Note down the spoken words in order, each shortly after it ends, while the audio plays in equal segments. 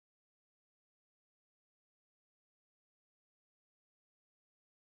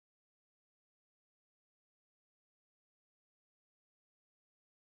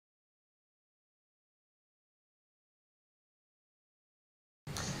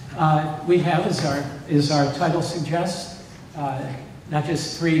We have, as our title suggests, not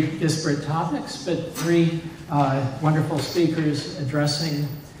just 3 disparate topics, but 3 wonderful speakers addressing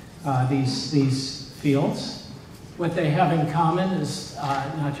these fields. What they have in common is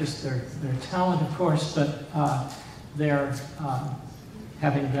not just their talent, of course, but their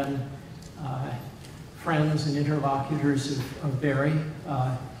having been friends and interlocutors of Barry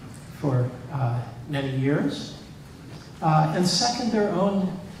for many years. And second, their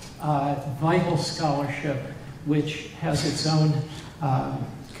own vital scholarship, which has its own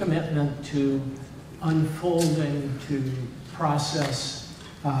commitment to unfolding, to process,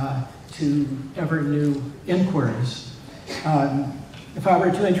 to ever new inquiries. If I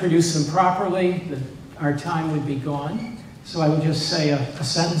were to introduce them properly, our time would be gone. So I would just say a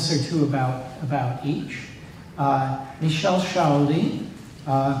sentence or two about each. Michel Shaoli,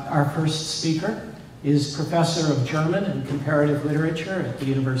 our first speaker, is professor of German and comparative literature at the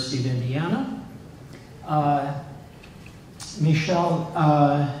University of Indiana. Michel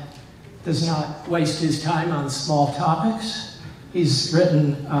does not waste his time on small topics. He's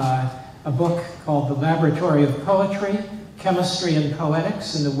written a book called The Laboratory of Poetry, Chemistry and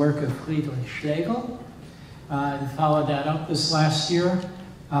Poetics in the Work of Friedrich Schlegel. And followed that up this last year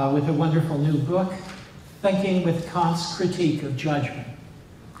with a wonderful new book, Thinking with Kant's Critique of Judgment.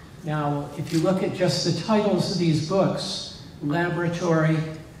 Now, if you look at just the titles of these books, Laboratory,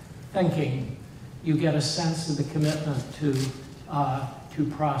 Thinking, you get a sense of the commitment to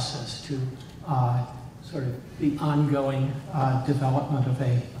process, to sort of the ongoing development of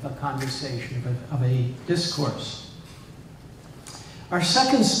a conversation, of a discourse. Our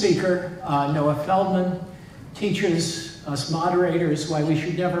second speaker, Noah Feldman, teaches us moderators why we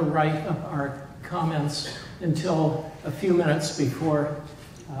should never write up our comments until a few minutes before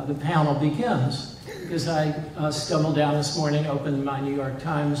the panel begins. Because I stumbled down this morning, opened my New York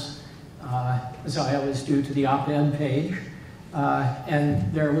Times, as I always do, to the op-ed page,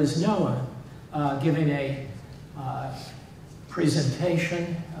 and there was Noah giving a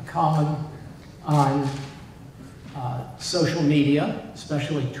presentation, a column on social media,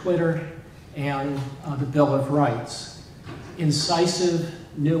 especially Twitter, and the Bill of Rights. Incisive,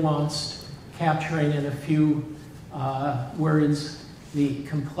 nuanced, capturing in a few words the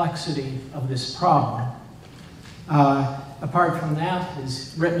complexity of this problem. Apart from that,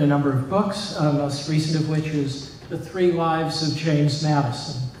 he's written a number of books, most recent of which is The 3 Lives of James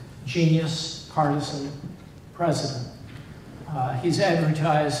Madison, Genius, Partisan, President. He's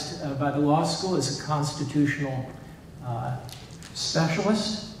advertised by the law school as a constitutional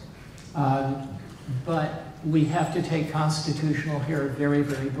specialist. But we have to take constitutional here very,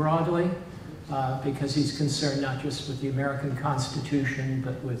 very broadly because he's concerned not just with the American Constitution,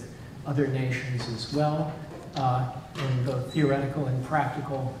 but with other nations as well, in both theoretical and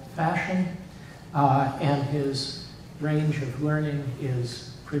practical fashion. And his range of learning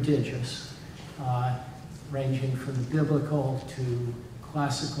is prodigious, ranging from the biblical to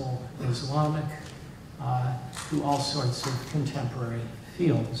classical Islamic to all sorts of contemporary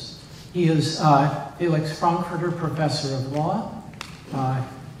fields. He is Felix Frankfurter Professor of Law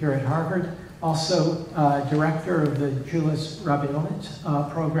here at Harvard, also director of the Julis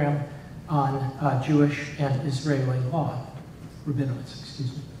Rabinowitz program on Jewish and Israeli law. Rabinowitz,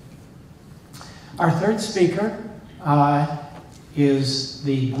 excuse me. Our third speaker is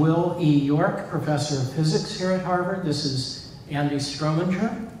the Will E. York Professor of Physics here at Harvard. This is Andy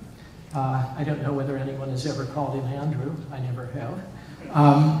Strominger. I don't know whether anyone has ever called him Andrew. I never have.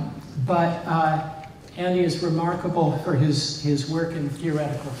 But Andy is remarkable for his work in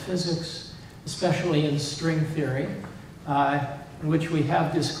theoretical physics, especially in string theory, in which we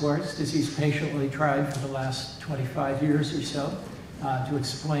have discoursed, as he's patiently tried for the last 25 years or so, to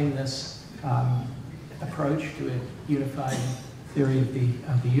explain this approach to a unified theory of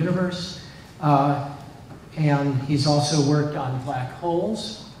the universe. And he's also worked on black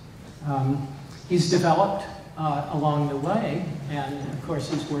holes. He's developed along the way, and of course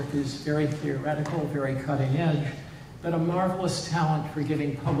his work is very theoretical, very cutting edge, but a marvelous talent for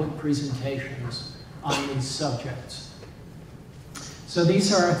giving public presentations on these subjects. So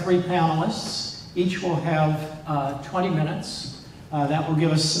these are our 3 panelists. Each will have 20 minutes. That will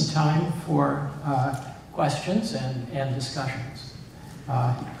give us some time for questions and discussions.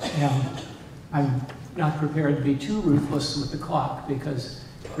 And I'm not prepared to be too ruthless with the clock because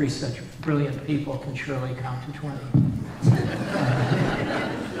 3 such brilliant people can surely count to 20.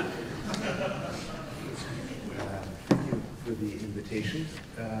 Thank you for the invitation.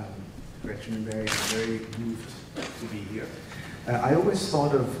 Gretchen and Barry, I'm very moved to be here. I always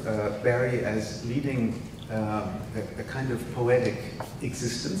thought of Barry as leading a kind of poetic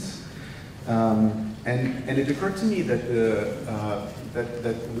existence. And it occurred to me that,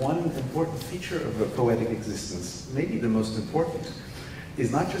 that one important feature of a poetic existence, maybe the most important,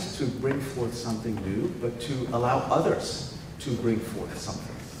 is not just to bring forth something new, but to allow others to bring forth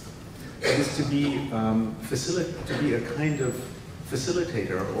something. It is to be, a kind of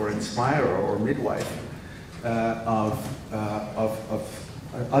facilitator or inspirer or midwife of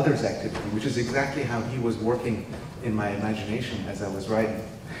others' activity, which is exactly how he was working in my imagination as I was writing.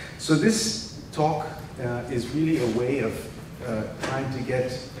 So this talk is really a way of trying to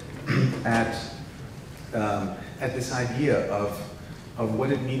get at this idea of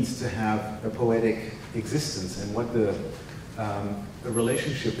what it means to have a poetic existence and what the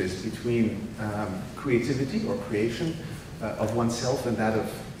relationship is between creativity or creation of oneself and that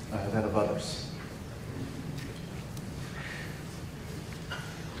of others.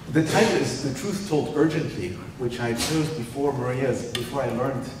 The title is The Truth Told Urgently, which I chose before I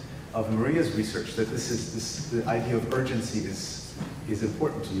learned of Maria's research, that the idea of urgency is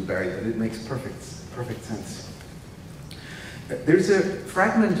important to you, Barry, that it makes perfect sense. There's a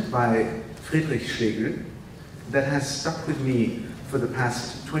fragment by Friedrich Schlegel that has stuck with me for the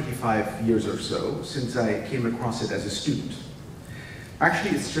past 25 years or so, since I came across it as a student.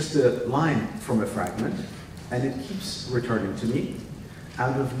 Actually, it's just a line from a fragment, and it keeps returning to me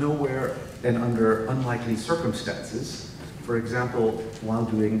out of nowhere and under unlikely circumstances, for example, while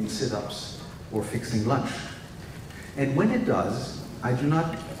doing sit-ups or fixing lunch. And when it does, I do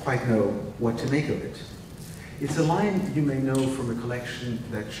not quite know what to make of it. It's a line you may know from a collection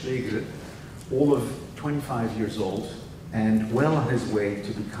that Schlegel, all of 25 years old, and well on his way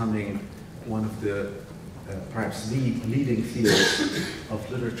to becoming one of the, perhaps the leading fields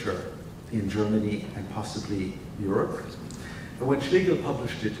of literature in Germany and possibly Europe, when Schlegel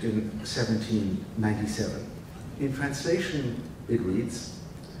published it in 1797. In translation, it reads,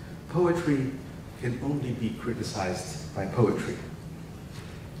 "Poetry can only be criticized by poetry."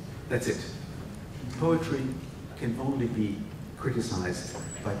 That's it. Poetry can only be criticized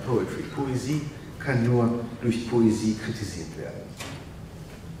by poetry. Poesie kann nur durch Poesie kritisiert werden.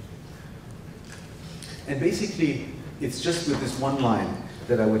 And basically, it's just with this one line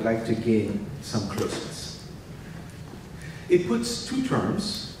that I would like to gain some closeness. It puts two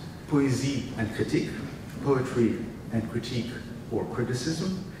terms, poésie and critique, poetry and critique or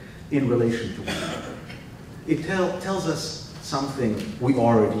criticism, in relation to one another. It tells us something we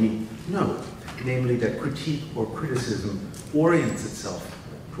already know, namely that critique or criticism orients itself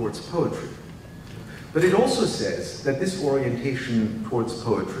towards poetry. But it also says that this orientation towards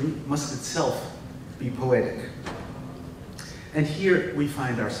poetry must itself be poetic. And here we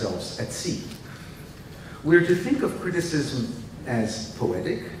find ourselves at sea. We're to think of criticism as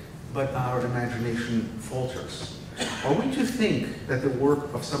poetic, but our imagination falters. Are we to think that the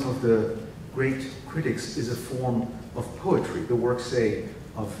work of some of the great critics is a form of poetry, the work, say,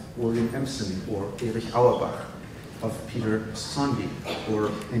 of William Empson or Erich Auerbach, of Peter Sondy,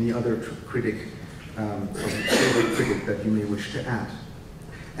 or any other critic, favorite critic that you may wish to add?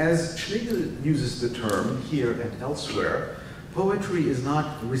 As Schlegel uses the term here and elsewhere, poetry is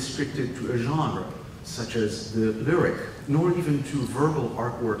not restricted to a genre, such as the lyric, nor even to verbal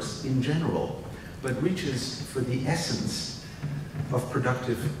artworks in general, but reaches for the essence of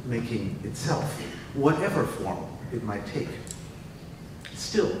productive making itself, whatever form it might take.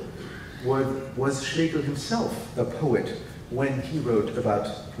 Still, was Schlegel himself a poet when he wrote about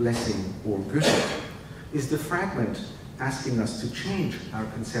Lessing or Goethe? Is the fragment asking us to change our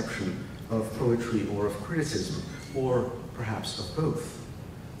conception of poetry or of criticism, or perhaps of both?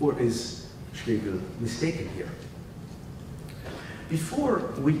 Or is Schlegel mistaken here? Before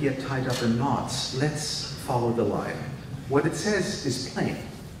we get tied up in knots, let's follow the line. What it says is plain.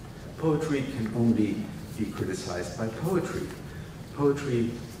 Poetry can only be criticized by poetry.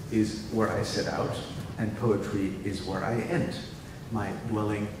 Poetry is where I set out, and poetry is where I end, my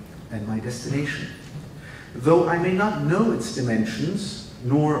dwelling and my destination. Though I may not know its dimensions,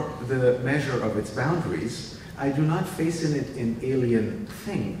 nor the measure of its boundaries, I do not face in it an alien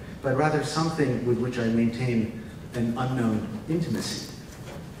thing, but rather something with which I maintain an unknown intimacy.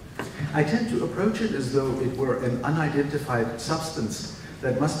 I tend to approach it as though it were an unidentified substance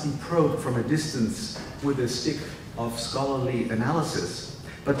that must be probed from a distance with a stick of scholarly analysis,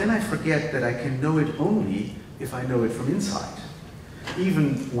 but then I forget that I can know it only if I know it from inside,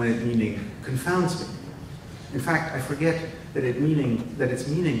 even when its meaning confounds me. In fact, I forget that its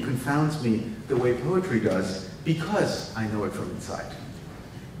meaning confounds me the way poetry does, because I know it from inside.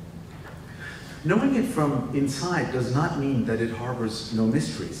 Knowing it from inside does not mean that it harbors no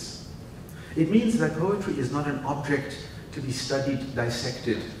mysteries. It means that poetry is not an object to be studied,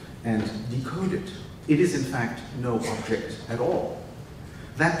 dissected, and decoded. It is, in fact, no object at all.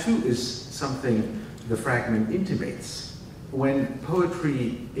 That, too, is something the fragment intimates. When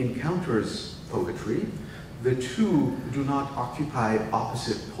poetry encounters poetry, the two do not occupy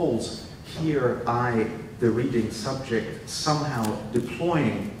opposite poles. Here, I, the reading subject, somehow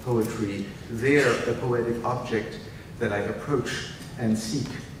deploying poetry, there, a poetic object that I approach and seek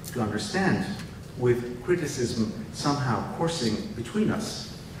to understand, with criticism somehow coursing between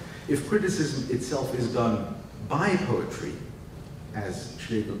us. If criticism itself is done by poetry, as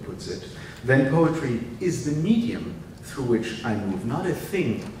Schlegel puts it, then poetry is the medium through which I move, not a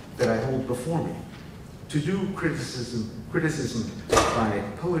thing that I hold before me. To do criticism by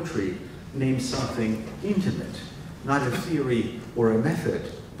poetry names something intimate, not a theory or a method,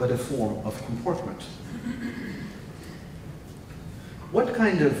 but a form of comportment. What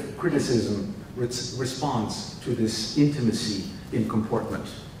kind of criticism responds to this intimacy in comportment?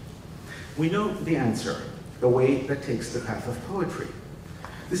 We know the answer, a way that takes the path of poetry.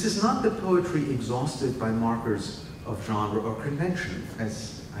 This is not the poetry exhausted by markers of genre or convention,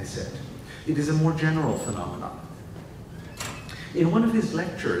 as I said. It is a more general phenomenon. In one of his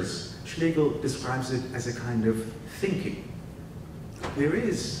lectures, Schlegel describes it as a kind of thinking. There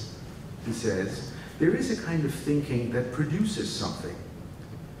is, he says, there is a kind of thinking that produces something.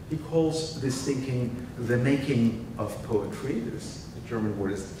 He calls this thinking the making of poetry. The German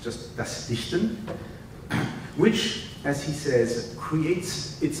word is just das Dichten, which, as he says,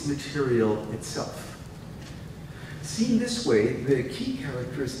 creates its material itself. Seen this way, the key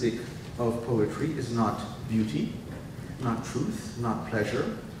characteristic of poetry is not beauty, not truth, not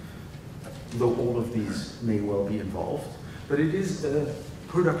pleasure, though all of these may well be involved, but it is the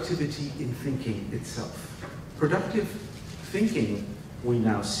productivity in thinking itself. Productive thinking, we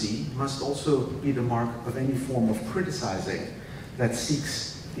now see, must also be the mark of any form of criticizing that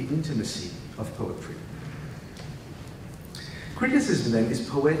seeks the intimacy of poetry. Criticism, then, is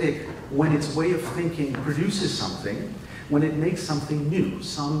poetic when its way of thinking produces something, when it makes something new,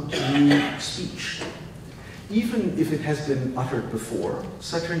 some new speech. Even if it has been uttered before,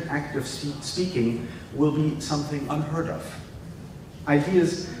 such an act of speaking will be something unheard of.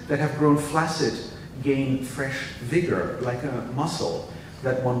 Ideas that have grown flaccid gain fresh vigor, like a muscle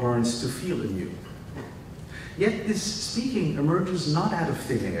that one learns to feel anew. Yet this speaking emerges not out of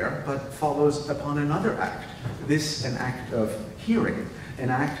thin air, but follows upon another act. This an act of hearing, an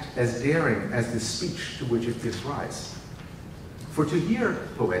act as daring as the speech to which it gives rise. For to hear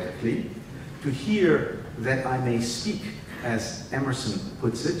poetically, to hear that I may speak, as Emerson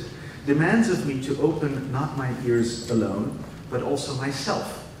puts it, demands of me to open not my ears alone, but also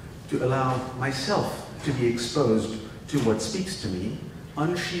myself, to allow myself to be exposed to what speaks to me,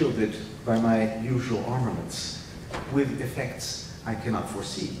 unshielded by my usual armaments, with effects I cannot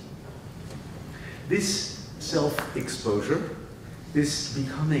foresee. This self-exposure, this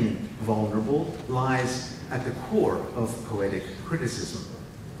becoming vulnerable, lies at the core of poetic criticism,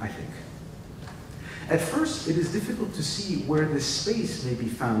 I think. At first, it is difficult to see where this space may be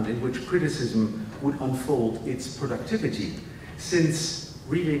found in which criticism would unfold its productivity, since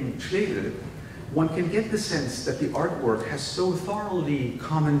reading Schlegel, one can get the sense that the artwork has so thoroughly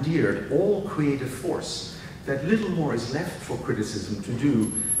commandeered all creative force that little more is left for criticism to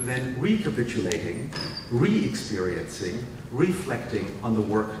do than recapitulating, re-experiencing, reflecting on the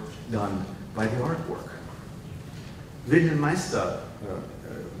work done by the artwork. Wilhelm Meister,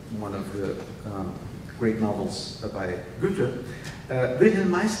 one of the great novels by Goethe,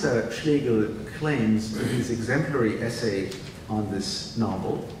 Wilhelm Meister, Schlegel claims in his exemplary essay on this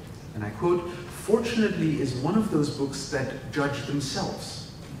novel, and I quote, "Fortunately is one of those books that judge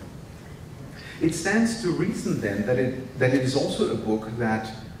themselves." It stands to reason then that it is also a book that,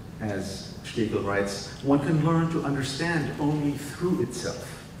 as Schlegel writes, one can learn to understand only through itself.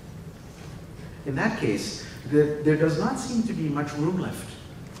 In that case, there does not seem to be much room left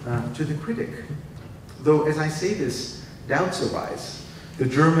to the critic. Though, as I say this, doubts arise. The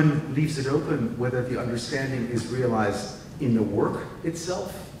German leaves it open whether the understanding is realized in the work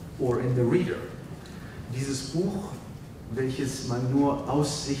itself or in the reader. Dieses Buch, welches man nur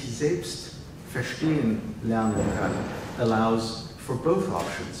aus sich selbst verstehen lernen kann, allows for both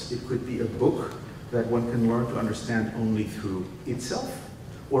options. It could be a book that one can learn to understand only through itself,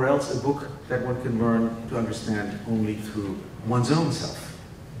 or else a book that one can learn to understand only through one's own self.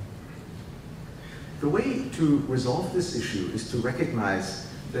 The way to resolve this issue is to recognize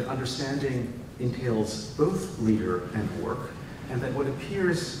that understanding entails both reader and work, and that what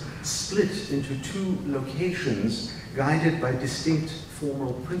appears split into two locations guided by distinct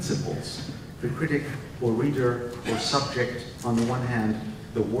formal principles the critic or reader or subject on the one hand,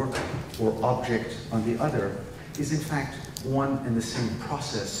 the work or object on the other, is in fact one and the same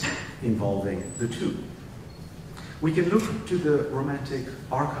process involving the two. We can look to the Romantic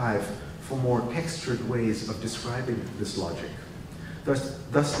archive for more textured ways of describing this logic.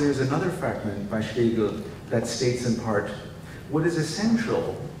 Thus there's another fragment by Schlegel that states in part, what is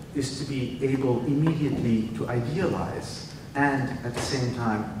essential is to be able immediately to idealize and at the same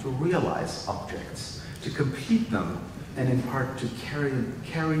time to realize objects, to complete them and in part to carry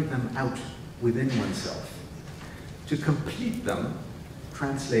them out within oneself. To complete them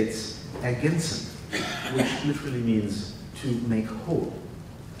translates ergänzen, which literally means to make whole.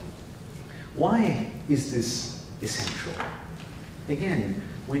 Why is this essential? Again,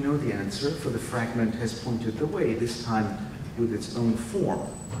 we know the answer, for the fragment has pointed the way, this time with its own form.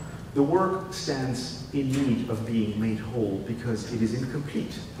 The work stands in need of being made whole because it is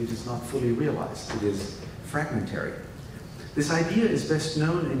incomplete, it is not fully realized, it is fragmentary. This idea is best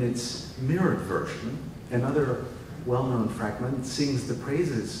known in its mirrored version. Another well-known fragment sings the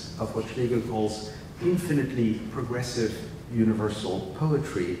praises of what Schlegel calls infinitely progressive universal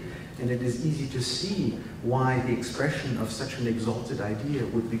poetry, and it is easy to see why the expression of such an exalted idea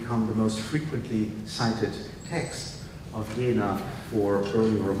would become the most frequently cited text of Jena or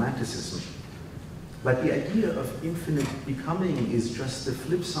early Romanticism. But the idea of infinite becoming is just the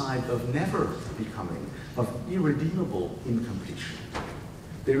flip side of never becoming, of irredeemable incompletion.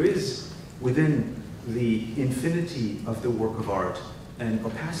 There is within the infinity of the work of art an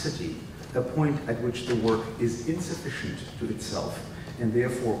opacity, a point at which the work is insufficient to itself and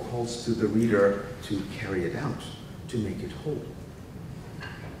therefore calls to the reader to carry it out, to make it whole.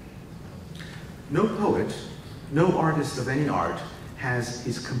 No poet, no artist of any art has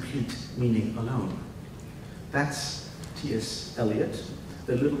his complete meaning alone. That's T.S. Eliot,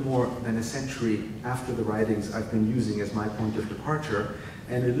 a little more than a century after the writings I've been using as my point of departure,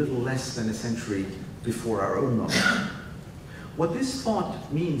 and a little less than a century before our own moment. What this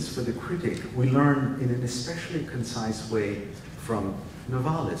thought means for the critic, we learn in an especially concise way from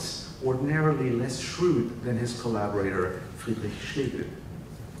Novalis, ordinarily less shrewd than his collaborator Friedrich Schlegel.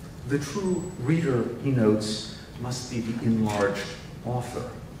 The true reader, he notes, must be the enlarged author.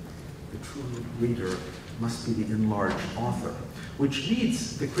 The true reader must be the enlarged author, which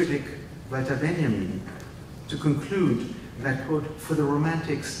leads the critic Walter Benjamin to conclude that, quote, for the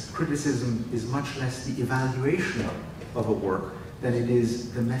Romantics, criticism is much less the evaluation of a work than it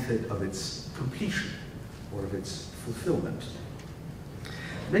is the method of its completion or of its fulfillment.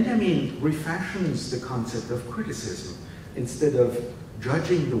 Benjamin refashions the concept of criticism. Instead of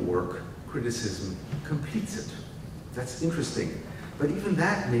judging the work, criticism completes it. That's interesting, but even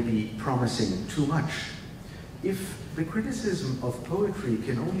that may be promising too much. If the criticism of poetry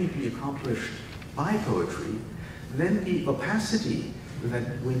can only be accomplished by poetry, then the opacity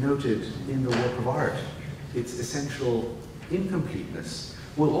that we noted in the work of art, its essential incompleteness,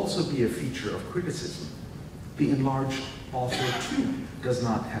 will also be a feature of criticism. The enlarged author, too, does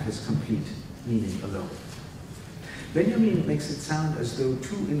not have his complete meaning alone. Benjamin makes it sound as though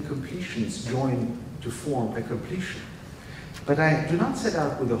two incompletions join to form a completion. But I do not set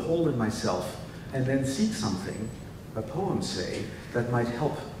out with a hole in myself and then seek something, a poem say, that might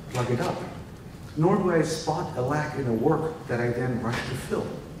help plug it up. Nor do I spot a lack in a work that I then rush to fill.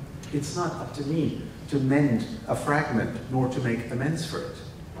 It's not up to me to mend a fragment nor to make amends for it.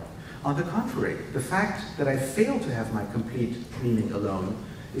 On the contrary, the fact that I fail to have my complete meaning alone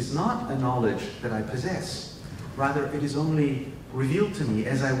is not a knowledge that I possess. Rather, it is only revealed to me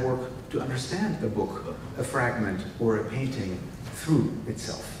as I work to understand a book, a fragment, or a painting through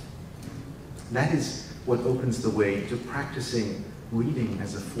itself. That is what opens the way to practicing reading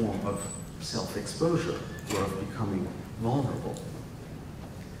as a form of self-exposure or of becoming vulnerable.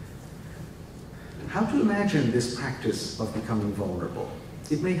 How to imagine this practice of becoming vulnerable?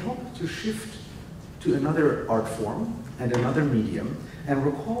 It may help to shift to another art form and another medium and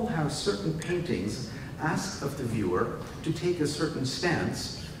recall how certain paintings ask of the viewer to take a certain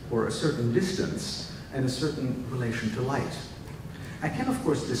stance or a certain distance and a certain relation to light. I can, of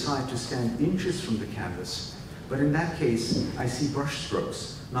course, decide to stand inches from the canvas, but in that case, I see brush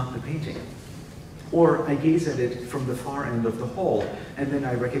strokes, not the painting. Or I gaze at it from the far end of the hall, and then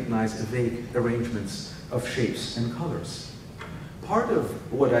I recognize the vague arrangements of shapes and colors. Part of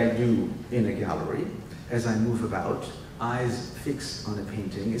what I do in a gallery, as I move about, eyes fixed on a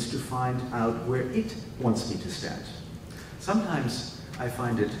painting, is to find out where it wants me to stand. Sometimes I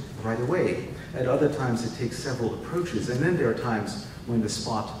find it right away. At other times it takes several approaches, and then there are times when the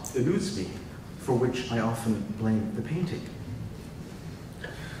spot eludes me, for which I often blame the painting.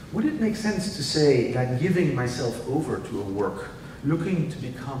 Would it make sense to say that giving myself over to a work, looking to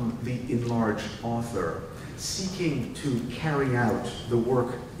become the enlarged author, seeking to carry out the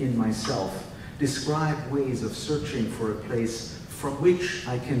work in myself, describe ways of searching for a place from which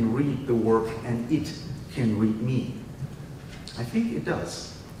I can read the work and it can read me? I think it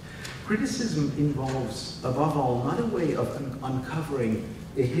does. Criticism involves, above all, not a way of uncovering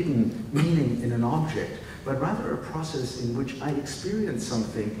a hidden meaning in an object, but rather a process in which I experience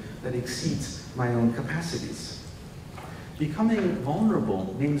something that exceeds my own capacities. Becoming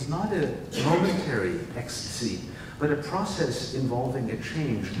vulnerable means not a momentary ecstasy, but a process involving a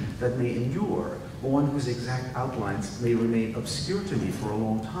change that may endure, or one whose exact outlines may remain obscure to me for a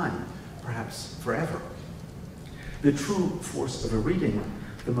long time, perhaps forever. The true force of a reading,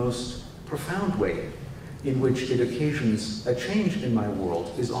 the most profound way in which it occasions a change in my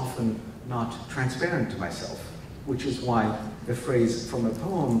world, is often not transparent to myself, which is why a phrase from a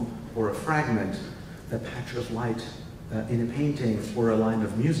poem or a fragment, a patch of light in a painting or a line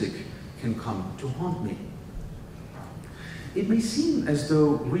of music can come to haunt me. It may seem as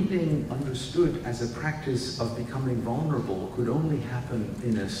though reading understood as a practice of becoming vulnerable could only happen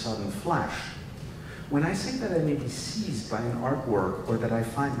in a sudden flash. When I say that I may be seized by an artwork or that I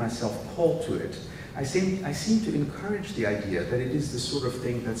find myself called to it, I seem to encourage the idea that it is the sort of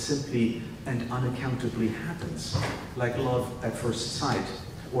thing that simply and unaccountably happens, like love at first sight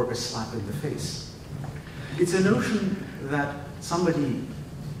or a slap in the face. It's a notion that somebody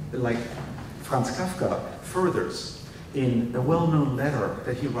like Franz Kafka furthers in a well-known letter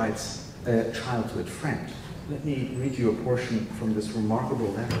that he writes a childhood friend. Let me read you a portion from this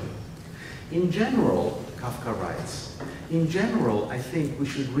remarkable letter. In general, Kafka writes, in general, I think we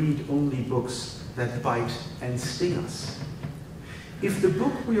should read only books that bite and sting us. If the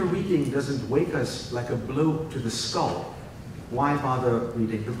book we are reading doesn't wake us like a blow to the skull, why bother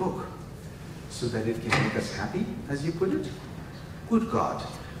reading the book? So that it can make us happy, as you put it? Good God,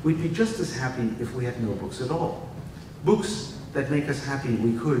 we'd be just as happy if we had no books at all. Books that make us happy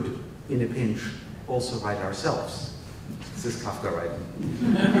we could, in a pinch, also write ourselves. This is Kafka writing.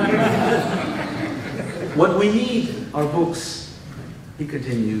 What we need are books, he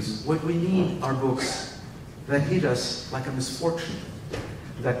continues, what we need are books that hit us like a misfortune,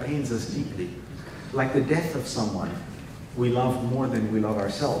 that pains us deeply, like the death of someone we love more than we love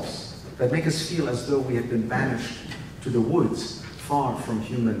ourselves, that make us feel as though we had been banished to the woods, far from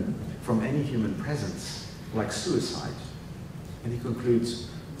any human presence, like suicide. And he concludes,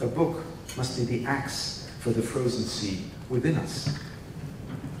 a book must be the axe for the frozen sea within us.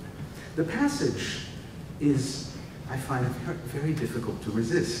 The passage is, I find, very difficult to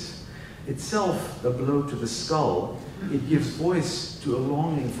resist. Itself a blow to the skull, it gives voice to a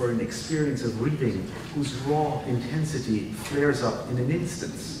longing for an experience of reading whose raw intensity flares up in an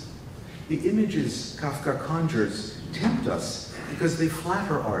instant. The images Kafka conjures tempt us because they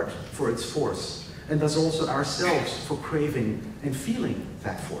flatter art for its force, and thus also ourselves for craving and feeling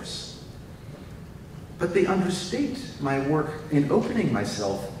that force. But they understate my work in opening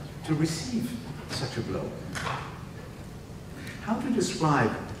myself to receive such a blow. How to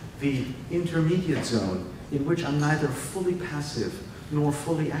describe the intermediate zone in which I'm neither fully passive nor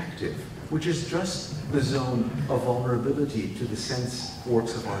fully active, which is just the zone of vulnerability to the sense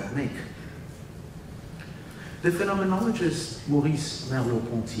works of art make? The phenomenologist Maurice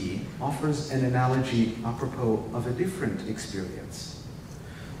Merleau-Ponty offers an analogy apropos of a different experience.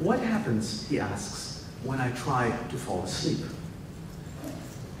 What happens, he asks, when I try to fall asleep?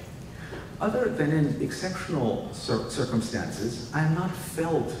 Other than in exceptional circumstances, I am not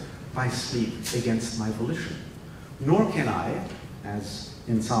felled by sleep against my volition, nor can I, as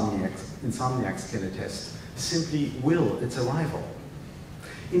insomniacs can attest, simply will its arrival.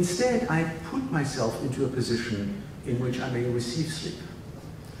 Instead, I put myself into a position in which I may receive sleep.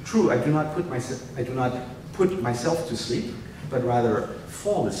 True, I do not put myself to sleep, but rather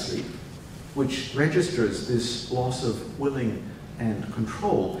fall asleep, which registers this loss of willing and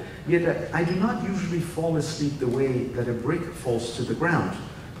control. Yet I do not usually fall asleep the way that a brick falls to the ground.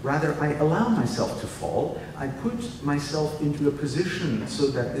 Rather, I allow myself to fall. I put myself into a position so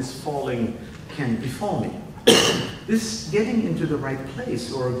that this falling can befall me. This getting into the right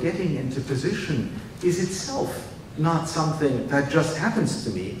place or getting into position is itself not something that just happens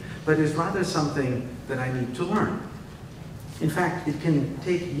to me, but is rather something that I need to learn. In fact, it can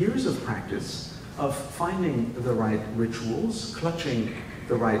take years of practice of finding the right rituals, clutching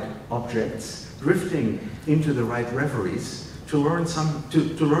the right objects, drifting into the right reveries, to learn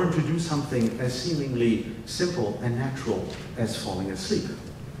to do something as seemingly simple and natural as falling asleep.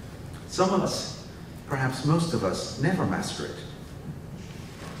 Some of us, perhaps most of us, never master it.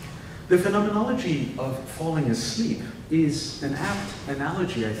 The phenomenology of falling asleep is an apt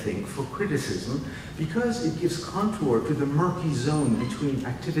analogy, I think, for criticism because it gives contour to the murky zone between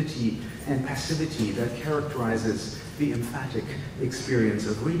activity and passivity that characterizes the emphatic experience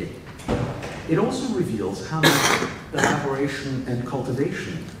of reading. It also reveals how much elaboration and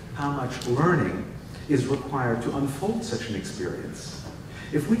cultivation, how much learning is required to unfold such an experience.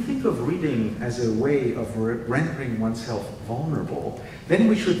 If we think of reading as a way of rendering oneself vulnerable, then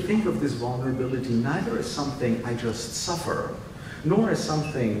we should think of this vulnerability neither as something I just suffer, nor as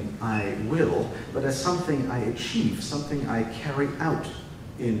something I will, but as something I achieve, something I carry out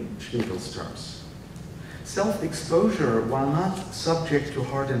in Schlegel's terms. Self-exposure, while not subject to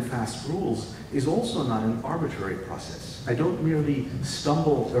hard and fast rules, is also not an arbitrary process. I don't merely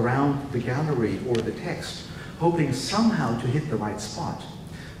stumble around the gallery or the text, hoping somehow to hit the right spot.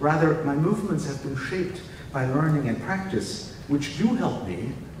 Rather, my movements have been shaped by learning and practice, which do help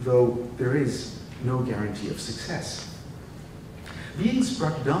me, though there is no guarantee of success. Being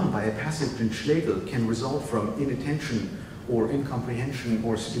struck dumb by a passage in Schlegel can result from inattention or incomprehension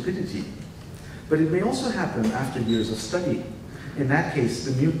or stupidity. But it may also happen after years of study. In that case,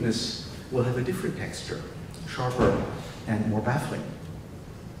 the muteness will have a different texture, sharper and more baffling.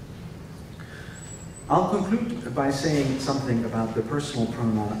 I'll conclude by saying something about the personal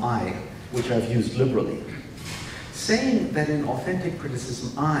pronoun I, which I've used liberally. Saying that in authentic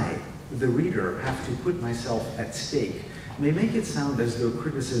criticism I, the reader, have to put myself at stake may make it sound as though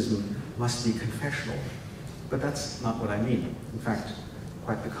criticism must be confessional. But that's not what I mean. In fact,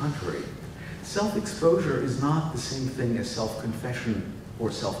 quite the contrary. Self-exposure is not the same thing as self-confession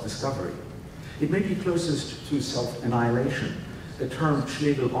or self-discovery. It may be closest to self-annihilation, a term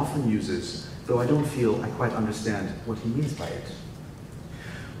Schlegel often uses, though I don't feel I quite understand what he means by it.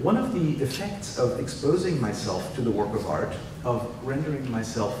 One of the effects of exposing myself to the work of art, of rendering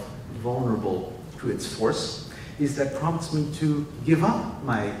myself vulnerable to its force, is that prompts me to give up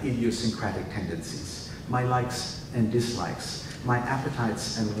my idiosyncratic tendencies, my likes and dislikes, my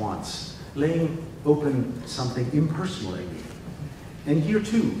appetites and wants, laying open something impersonal in me. And here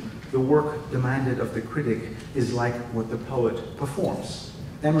too, the work demanded of the critic is like what the poet performs.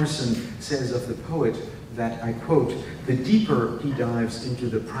 Emerson says of the poet that, I quote, "The deeper he dives into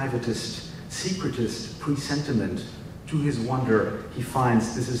the privatist, secretist presentiment, to his wonder he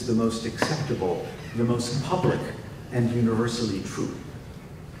finds this is the most acceptable, the most public, and universally true."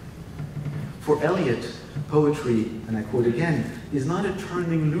 For Eliot, poetry, and I quote again, is not a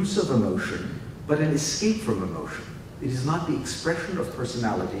turning loose of emotion, but an escape from emotion. It is not the expression of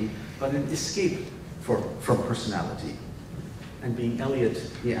personality, but an escape from personality. And being Eliot,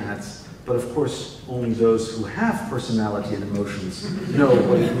 he adds, but of course, only those who have personality and emotions know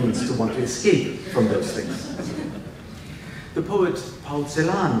what it means to want to escape from those things. The poet Paul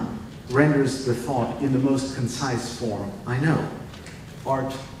Celan renders the thought in the most concise form I know.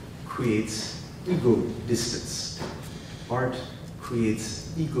 Art creates ego distance. Art creates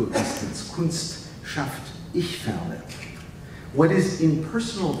ego distance. Kunst schafft Ich-Ferne. What is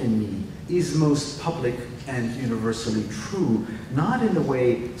impersonal in me is most public and universally true, not in the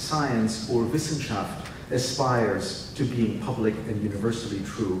way science or Wissenschaft aspires to being public and universally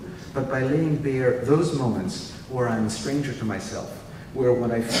true, but by laying bare those moments where I'm a stranger to myself, where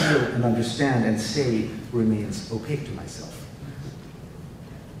what I feel and understand and say remains opaque to myself.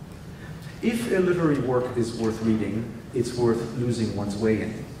 If a literary work is worth reading, it's worth losing one's way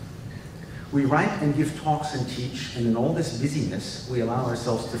in. We write and give talks and teach, and in all this busyness, we allow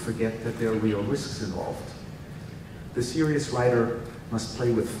ourselves to forget that there are real risks involved. The serious writer must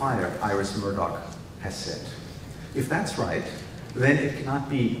play with fire, Iris Murdoch has said. If that's right, then it cannot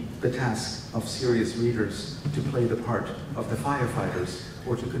be the task of serious readers to play the part of the firefighters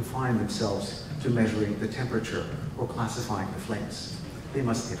or to confine themselves to measuring the temperature or classifying the flames. They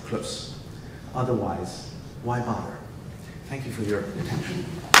must get close. Otherwise, why bother? Thank you for your attention.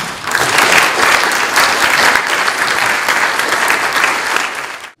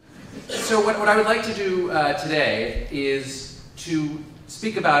 So what I would like to do today is to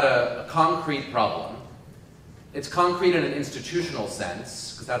speak about a concrete problem. It's concrete in an institutional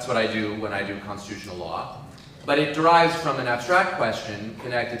sense, because that's what I do when I do constitutional law, but it derives from an abstract question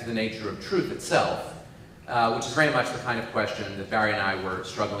connected to the nature of truth itself, which is very much the kind of question that Barry and I were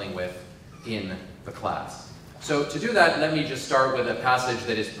struggling with in the class. So to do that, let me just start with a passage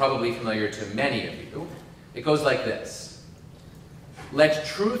that is probably familiar to many of you. It goes like this. Let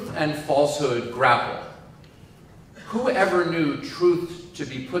truth and falsehood grapple. Who ever knew truth to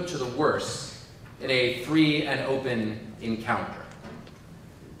be put to the worse in a free and open encounter?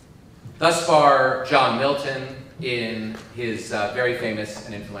 Thus far, John Milton, in his very famous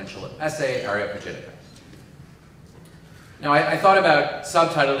and influential essay, Areopagitica. Now, I thought about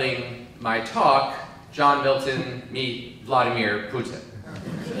subtitling my talk, John Milton meet Vladimir Putin.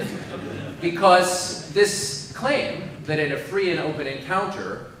 Because this claim that in a free and open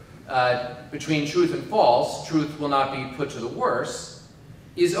encounter between truth and false, truth will not be put to the worse,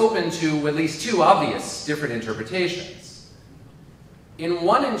 is open to at least two obvious different interpretations. In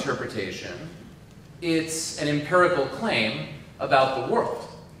one interpretation, it's an empirical claim about the world.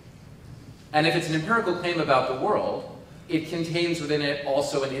 And if it's an empirical claim about the world, it contains within it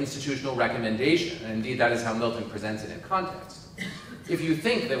also an institutional recommendation, and indeed that is how Milton presents it in context. If you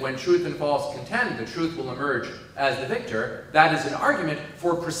think that when truth and false contend, the truth will emerge as the victor, that is an argument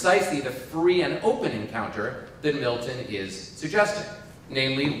for precisely the free and open encounter that Milton is suggesting.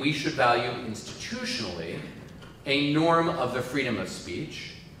 Namely, we should value institutionally a norm of the freedom of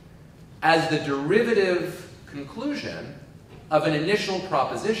speech as the derivative conclusion of an initial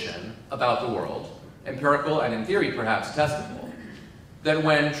proposition about the world, empirical and in theory perhaps testable, that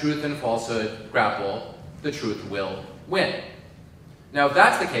when truth and falsehood grapple, the truth will win. Now, if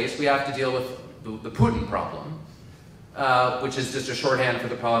that's the case, we have to deal with the Putin problem, which is just a shorthand for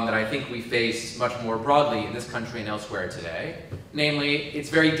the problem that I think we face much more broadly in this country and elsewhere today. Namely, it's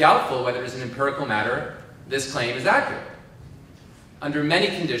very doubtful whether as an empirical matter this claim is accurate. Under many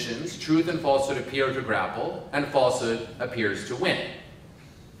conditions, truth and falsehood appear to grapple, and falsehood appears to win.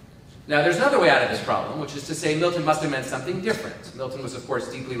 Now, there's another way out of this problem, which is to say Milton must have meant something different. Milton was, of course,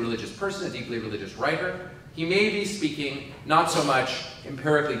 a deeply religious person, a deeply religious writer. He may be speaking not so much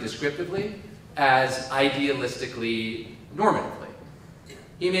empirically descriptively as idealistically normatively.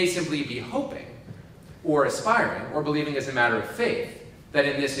 He may simply be hoping or aspiring or believing as a matter of faith that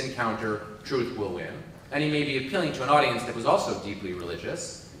in this encounter truth will win. And he may be appealing to an audience that was also deeply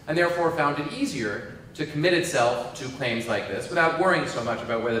religious and therefore found it easier to commit itself to claims like this without worrying so much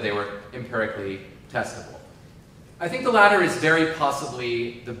about whether they were empirically testable. I think the latter is very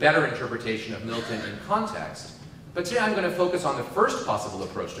possibly the better interpretation of Milton in context, but today I'm going to focus on the first possible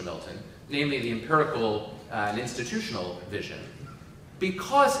approach to Milton, namely the empirical and institutional vision,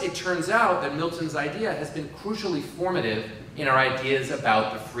 because it turns out that Milton's idea has been crucially formative in our ideas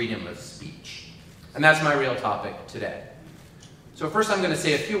about the freedom of speech. And that's my real topic today. So first I'm going to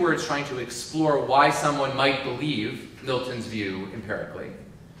say a few words trying to explore why someone might believe Milton's view empirically.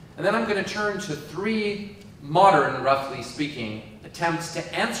 And then I'm going to turn to three modern, roughly speaking, attempts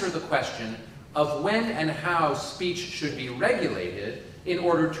to answer the question of when and how speech should be regulated in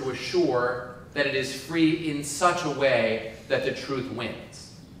order to assure that it is free in such a way that the truth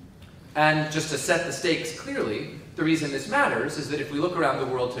wins. And just to set the stakes clearly, the reason this matters is that if we look around the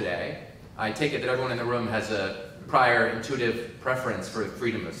world today, I take it that everyone in the room has a prior intuitive preference for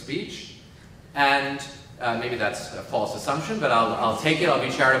freedom of speech, and maybe that's a false assumption, but I'll take it, I'll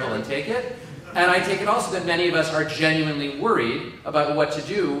be charitable and take it. And I take it also that many of us are genuinely worried about what to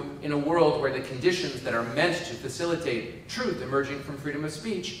do in a world where the conditions that are meant to facilitate truth emerging from freedom of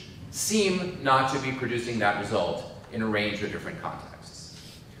speech seem not to be producing that result in a range of different contexts.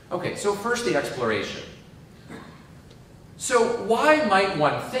 Okay, so first the exploration. So why might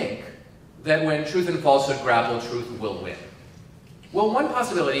one think that when truth and falsehood grapple, truth will win? Well, one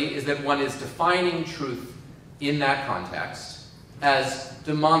possibility is that one is defining truth in that context as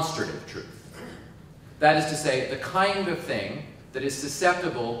demonstrative truth. That is to say, the kind of thing that is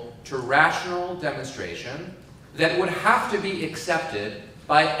susceptible to rational demonstration that would have to be accepted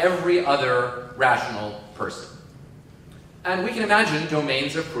by every other rational person. And we can imagine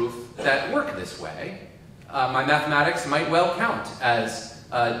domains of proof that work this way. My mathematics might well count as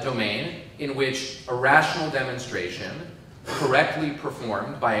a domain in which a rational demonstration, correctly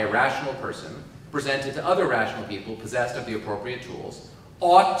performed by a rational person, presented to other rational people possessed of the appropriate tools,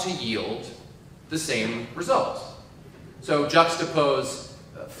 ought to yield the same result. So juxtapose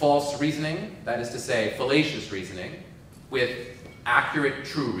false reasoning, that is to say fallacious reasoning, with accurate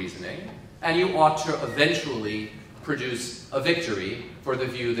true reasoning, and you ought to eventually produce a victory for the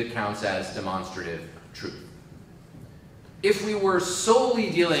view that counts as demonstrative truth. If we were solely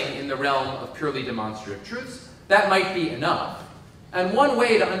dealing in the realm of purely demonstrative truths, that might be enough. And one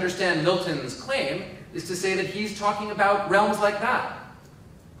way to understand Milton's claim is to say that he's talking about realms like that.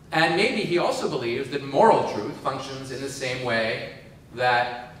 And maybe he also believes that moral truth functions in the same way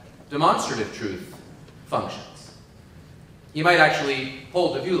that demonstrative truth functions. He might actually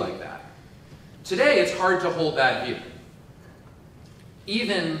hold a view like that. Today, it's hard to hold that view.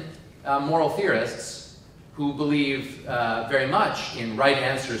 Even moral theorists who believe very much in right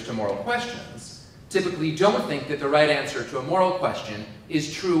answers to moral questions typically don't think that the right answer to a moral question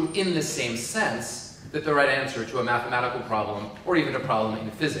is true in the same sense that the right answer to a mathematical problem or even a problem in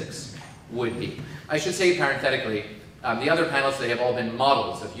physics would be. I should say parenthetically, the other panels today have all been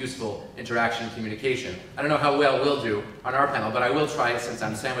models of useful interaction and communication. I don't know how well we'll do on our panel, but I will try, since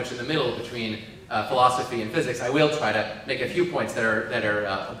I'm sandwiched in the middle between philosophy and physics, I will try to make a few points that are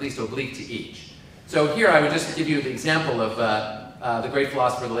at least oblique to each. So here I would just give you the example of the great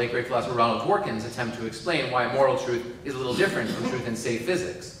philosopher, the late great philosopher Ronald Dworkin's attempt to explain why moral truth is a little different from truth in, say,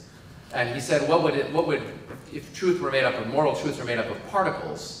 physics. And he said, if truth were made up of, moral truths were made up of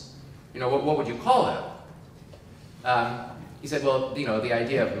particles, what would you call them? He said, well, the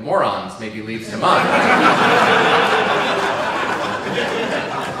idea of morons maybe leads to mine.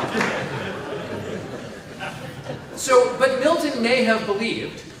 But Milton may have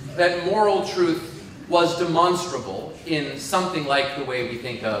believed that moral truth was demonstrable in something like the way we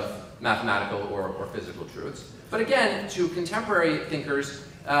think of mathematical or physical truths. But again, to contemporary thinkers,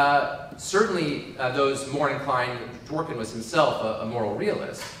 certainly those more inclined, Dworkin was himself a moral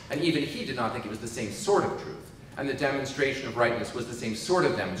realist, and even he did not think it was the same sort of truth. And the demonstration of rightness was the same sort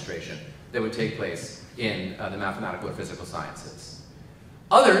of demonstration that would take place in the mathematical or physical sciences.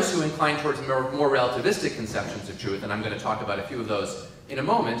 Others who incline towards more relativistic conceptions of truth, and I'm going to talk about a few of those in a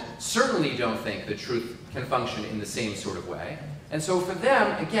moment, certainly don't think that truth can function in the same sort of way. And so for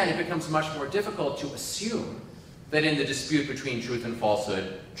them, again, it becomes much more difficult to assume that in the dispute between truth and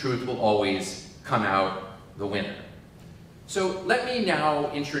falsehood, truth will always come out the winner. So let me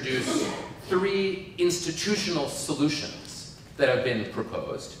now introduce 3 institutional solutions that have been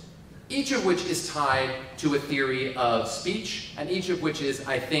proposed, each of which is tied to a theory of speech, and each of which is,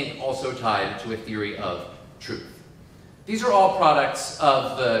 I think, also tied to a theory of truth. These are all products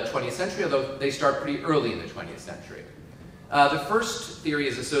of the 20th century, although they start pretty early in the 20th century. The first theory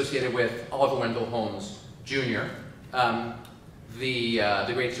is associated with Oliver Wendell Holmes, Jr.,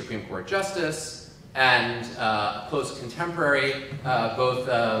 the great Supreme Court Justice, and a close contemporary, both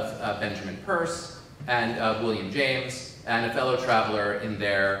of Benjamin Peirce and of William James, and a fellow traveler in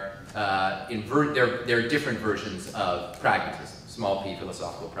their different versions of pragmatism, small p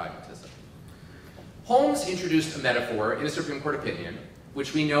philosophical pragmatism. Holmes introduced a metaphor in a Supreme Court opinion,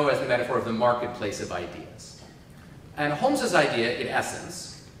 which we know as the metaphor of the marketplace of ideas. And Holmes's idea, in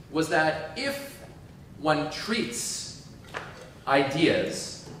essence, was that if one treats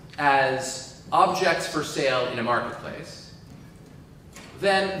ideas as objects for sale in a marketplace,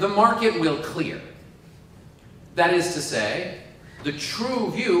 then the market will clear. That is to say, the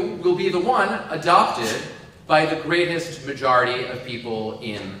true view will be the one adopted by the greatest majority of people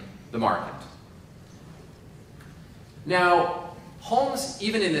in the market. Now, Holmes,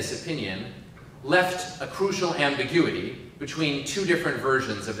 even in this opinion, left a crucial ambiguity between 2 different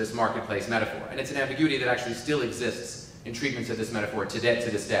versions of this marketplace metaphor. And it's an ambiguity that actually still exists in treatments of this metaphor to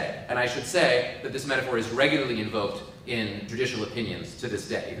this day. And I should say that this metaphor is regularly invoked in judicial opinions to this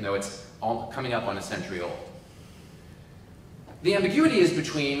day, even though it's coming up on a century old. The ambiguity is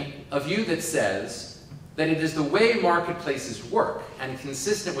between a view that says that it is the way marketplaces work, and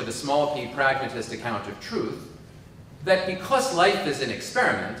consistent with a small p pragmatist account of truth, that because life is an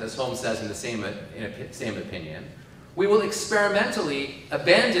experiment, as Holmes says in the same opinion, we will experimentally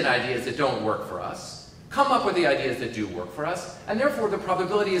abandon ideas that don't work for us, come up with the ideas that do work for us, and therefore the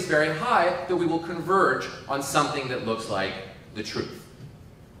probability is very high that we will converge on something that looks like the truth.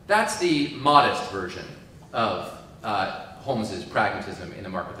 That's the modest version of Holmes's pragmatism in the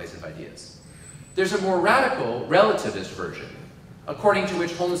marketplace of ideas. There's a more radical relativist version, according to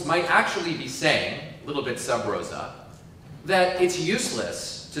which Holmes might actually be saying, a little bit sub rosa, that it's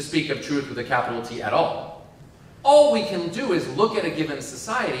useless to speak of truth with a capital T at all. All we can do is look at a given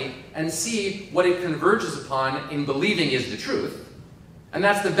society and see what it converges upon in believing is the truth, and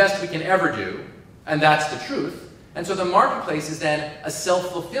that's the best we can ever do, and that's the truth. And so the marketplace is then a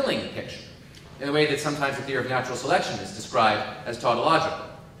self-fulfilling picture, in the way that sometimes the theory of natural selection is described as tautological.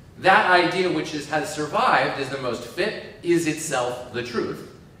 That idea which has survived as the most fit is itself the truth,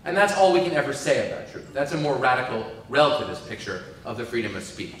 and that's all we can ever say about truth. That's a more radical relativist picture of the freedom of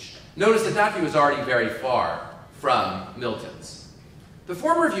speech. Notice that that view is already very far from Milton's. The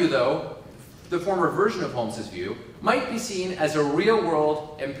former view, though, the former version of Holmes's view, might be seen as a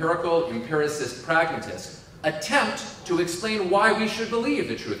real-world, empirical, empiricist pragmatist attempt to explain why we should believe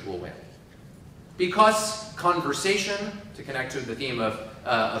the truth will win. Because conversation, to connect to the theme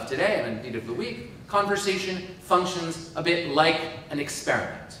of today and indeed of the week, conversation functions a bit like an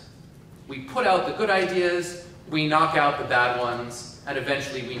experiment. We put out the good ideas, we knock out the bad ones, and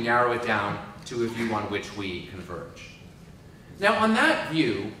eventually we narrow it down to a view on which we converge. Now, on that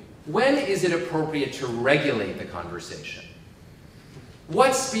view, when is it appropriate to regulate the conversation?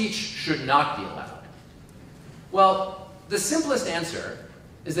 What speech should not be allowed? Well, the simplest answer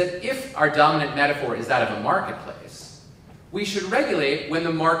is that if our dominant metaphor is that of a marketplace, we should regulate when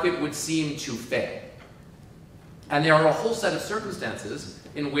the market would seem to fail. And there are a whole set of circumstances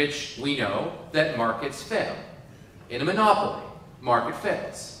in which we know that markets fail. In a monopoly, market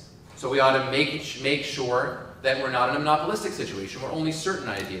fails. So we ought to make sure that we're not in a monopolistic situation where only certain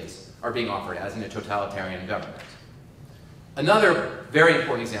ideas are being offered, as in a totalitarian government. Another very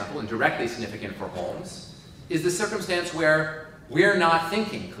important example, and directly significant for Holmes, is the circumstance where we're not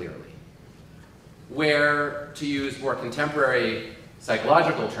thinking clearly, where, to use more contemporary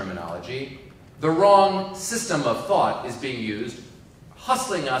psychological terminology, the wrong system of thought is being used,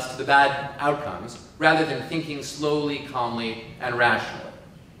 hustling us to the bad outcomes, rather than thinking slowly, calmly, and rationally.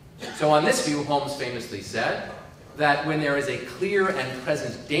 So on this view, Holmes famously said that when there is a clear and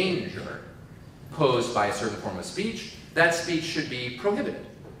present danger posed by a certain form of speech, that speech should be prohibited.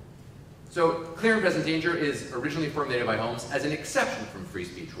 So clear and present danger is originally formulated by Holmes as an exception from free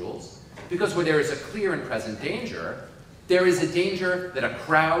speech rules, because where there is a clear and present danger, there is a danger that a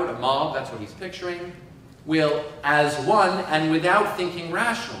crowd, a mob, that's what he's picturing, will, as one and without thinking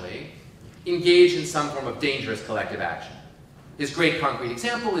rationally, engage in some form of dangerous collective action. His great concrete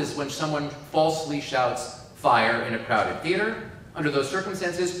example is when someone falsely shouts fire in a crowded theater. Under those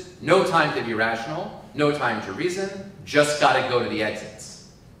circumstances, no time to be rational, no time to reason, just gotta go to the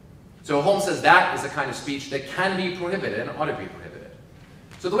exits. So Holmes says that is a kind of speech that can be prohibited and ought to be prohibited.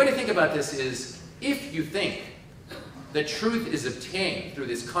 So the way to think about this is, if you think that truth is obtained through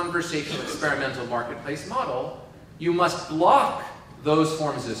this conversational experimental marketplace model, you must block those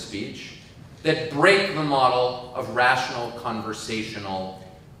forms of speech that break the model of rational, conversational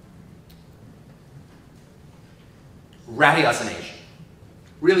ratiocination.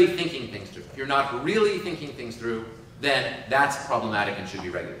 Really thinking things through. If you're not really thinking things through, then that's problematic and should be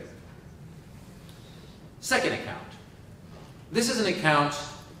regulated. Second account. This is an account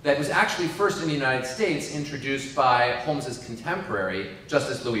that was actually first in the United States introduced by Holmes's contemporary,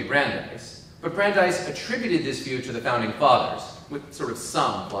 Justice Louis Brandeis. But Brandeis attributed this view to the Founding Fathers with sort of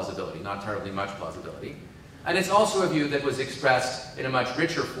some plausibility, not terribly much plausibility. And it's also a view that was expressed in a much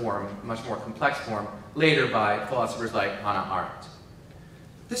richer form, much more complex form, later by philosophers like Hannah Arendt.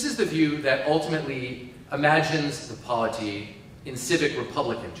 This is the view that ultimately imagines the polity in civic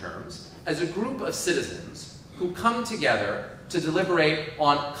republican terms as a group of citizens who come together to deliberate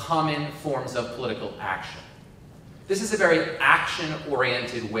on common forms of political action. This is a very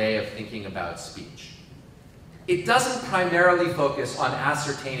action-oriented way of thinking about speech. It doesn't primarily focus on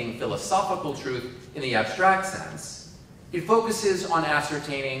ascertaining philosophical truth in the abstract sense. It focuses on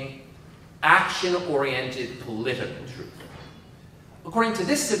ascertaining action-oriented political truth. According to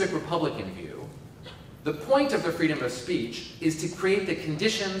this civic republican view, the point of the freedom of speech is to create the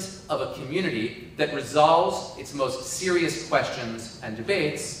conditions of a community that resolves its most serious questions and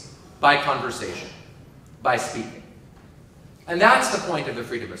debates by conversation, by speaking. And that's the point of the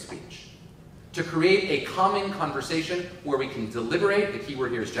freedom of speech. To create a common conversation where we can deliberate, the key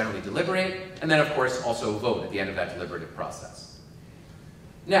word here is generally deliberate, and then of course also vote at the end of that deliberative process.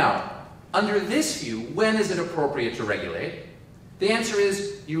 Now, under this view, when is it appropriate to regulate? The answer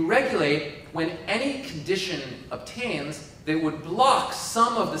is you regulate when any condition obtains that would block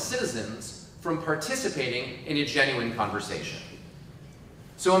some of the citizens from participating in a genuine conversation.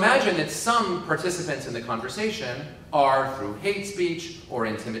 So imagine that some participants in the conversation are, through hate speech or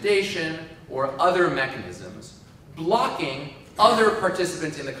intimidation or other mechanisms, blocking other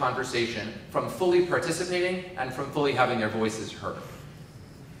participants in the conversation from fully participating and from fully having their voices heard.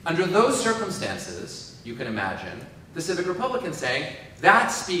 Under those circumstances, you can imagine the civic republican saying that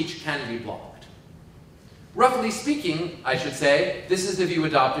speech can be blocked. Roughly speaking, I should say, this is the view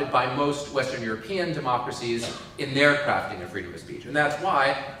adopted by most Western European democracies in their crafting of freedom of speech. And that's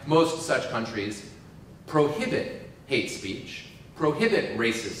why most such countries prohibit hate speech, prohibit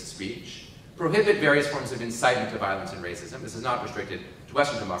racist speech, prohibit various forms of incitement to violence and racism. This is not restricted to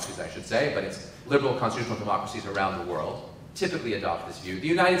Western democracies, I should say, but it's liberal constitutional democracies around the world typically adopt this view. The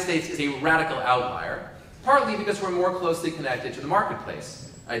United States is a radical outlier, partly because we're more closely connected to the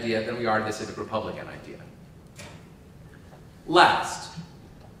marketplace idea than we are to the civic republican idea. Last,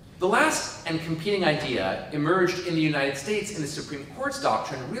 the last and competing idea emerged in the United States in the Supreme Court's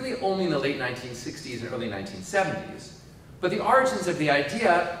doctrine really only in the late 1960s and early 1970s. But the origins of the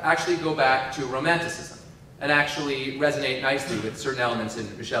idea actually go back to Romanticism and actually resonate nicely with certain elements in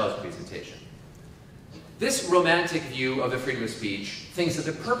Michel's presentation. This romantic view of the freedom of speech thinks that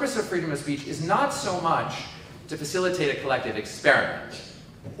the purpose of freedom of speech is not so much to facilitate a collective experiment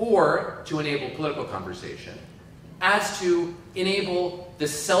or to enable political conversation, as to enable the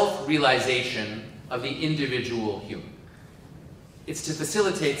self-realization of the individual human. It's to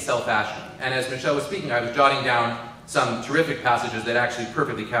facilitate self-action. And as Michelle was speaking, I was jotting down some terrific passages that actually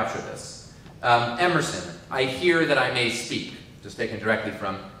perfectly capture this. Emerson, I hear that I may speak, just taken directly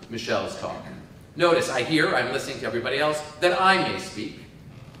from Michelle's talk. Notice, I hear, I'm listening to everybody else, that I may speak,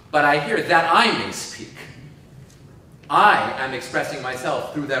 but I hear that I may speak. I am expressing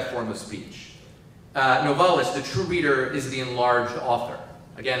myself through that form of speech. Novalis, the true reader is the enlarged author.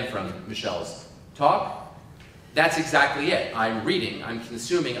 Again, from Michelle's talk. That's exactly it. I'm reading, I'm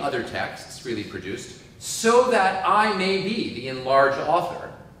consuming other texts freely produced, so that I may be the enlarged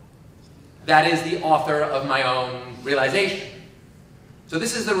author. That is the author of my own realization. So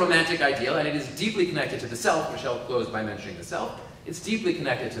this is the romantic ideal, and it is deeply connected to the self. Michelle closed by mentioning the self. It's deeply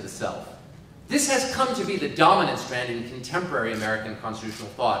connected to the self. This has come to be the dominant strand in contemporary American constitutional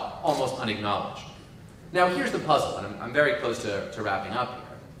thought, almost unacknowledged. Now here's the puzzle, and I'm very close to wrapping up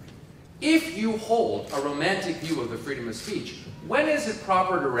here. If you hold a romantic view of the freedom of speech, when is it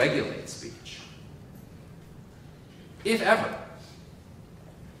proper to regulate speech? If ever.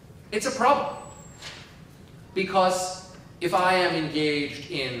 It's a problem. Because if I am engaged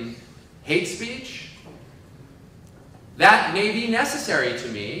in hate speech, that may be necessary to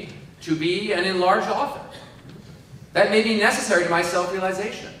me to be an enlarged author. That may be necessary to my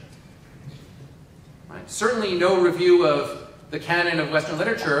self-realization. Right? Certainly no review of the canon of Western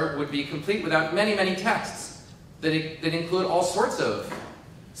literature would be complete without many, many texts that include all sorts of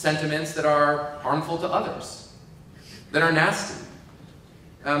sentiments that are harmful to others, that are nasty.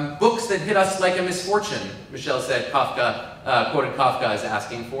 Books that hit us like a misfortune, Michelle said Kafka, quoted Kafka as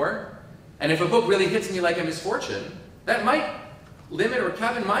asking for. And if a book really hits me like a misfortune, that might limit or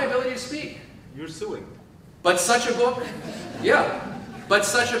cabin my ability to speak. You're suing. But such a book, yeah, but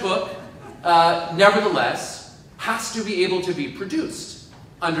such a book, nevertheless, has to be able to be produced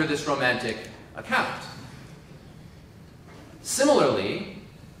under this romantic account. Similarly,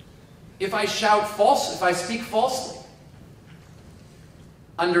 if I speak falsely,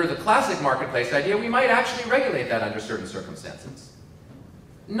 under the classic marketplace idea, we might actually regulate that under certain circumstances.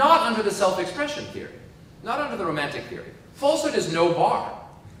 Not under the self-expression theory, not under the romantic theory. Falsehood is no bar.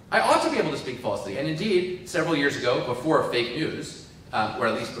 I ought to be able to speak falsely, and indeed, several years ago, before fake news, or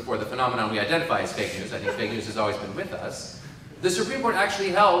at least before the phenomenon we identify as fake news, I think fake news has always been with us, the Supreme Court actually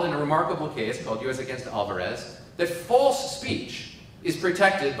held in a remarkable case called U.S. against Alvarez that false speech is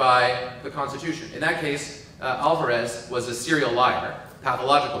protected by the Constitution. In that case, Alvarez was a serial liar,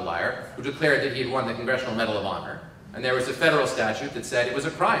 pathological liar, who declared that he had won the Congressional Medal of Honor. And there was a federal statute that said it was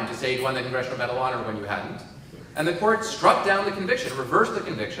a crime to say you'd won the Congressional Medal of Honor when you hadn't. And the court struck down the conviction, reversed the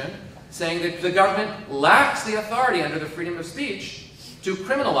conviction, saying that the government lacks the authority under the freedom of speech to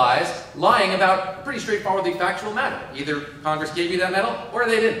criminalize lying about a pretty straightforwardly factual matter. Either Congress gave you that medal, or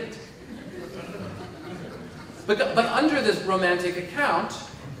they didn't. But under this romantic account,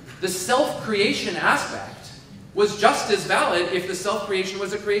 the self-creation aspect was just as valid if the self-creation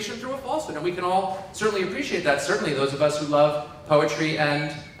was a creation through a falsehood. And we can all certainly appreciate that, certainly those of us who love poetry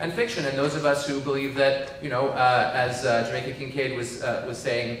and fiction, and those of us who believe that, you know, as Jamaica Kincaid was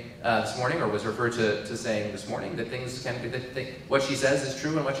saying this morning, or was referred to saying this morning, that things can be, what she says is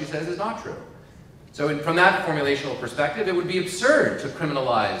true and what she says is not true. So from that formulational perspective, it would be absurd to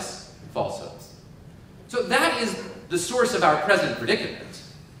criminalize falsehoods. So that is the source of our present predicament.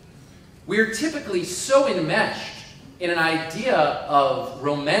 We're typically so enmeshed in an idea of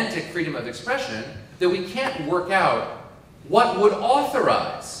romantic freedom of expression that we can't work out what would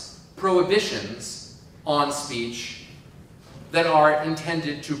authorize prohibitions on speech that are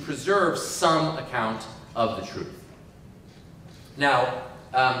intended to preserve some account of the truth. Now,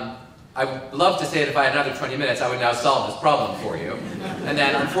 I would love to say that if I had another 20 minutes, I would now solve this problem for you. And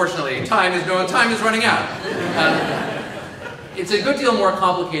then, unfortunately, time is running out. It's a good deal more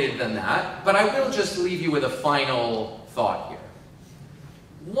complicated than that, but I will just leave you with a final thought here.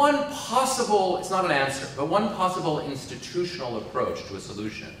 One possible, it's not an answer, but one possible institutional approach to a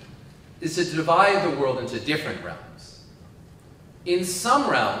solution is to divide the world into different realms. In some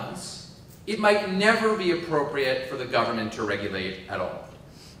realms, it might never be appropriate for the government to regulate at all.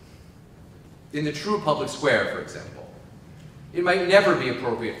 In the true public square, for example, it might never be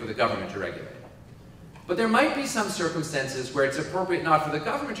appropriate for the government to regulate. But there might be some circumstances where it's appropriate not for the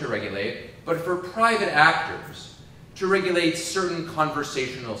government to regulate, but for private actors to regulate certain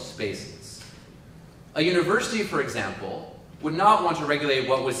conversational spaces. A university, for example, would not want to regulate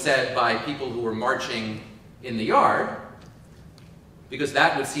what was said by people who were marching in the yard, because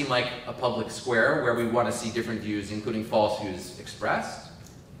that would seem like a public square where we want to see different views, including false views, expressed.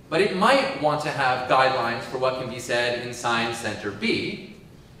 But it might want to have guidelines for what can be said in Science Center B,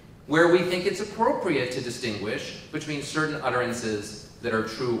 where we think it's appropriate to distinguish between certain utterances that are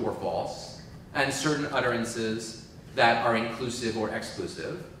true or false, and certain utterances that are inclusive or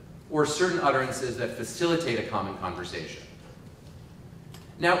exclusive, or certain utterances that facilitate a common conversation.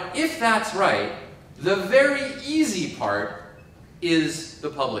 Now, if that's right, the very easy part is the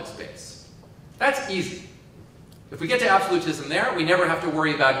public space. That's easy. If we get to absolutism there, we never have to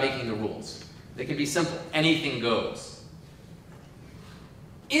worry about making the rules. They can be simple. Anything goes.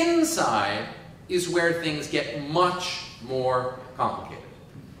 Inside is where things get much more complicated,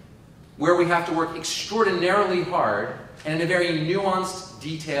 where we have to work extraordinarily hard and in a very nuanced,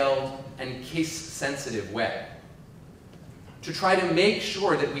 detailed, and case-sensitive way to try to make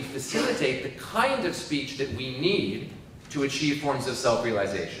sure that we facilitate the kind of speech that we need to achieve forms of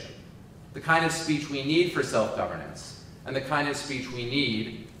self-realization, the kind of speech we need for self-governance, and the kind of speech we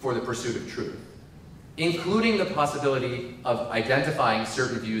need for the pursuit of truth, including the possibility of identifying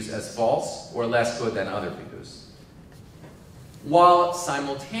certain views as false or less good than other views, while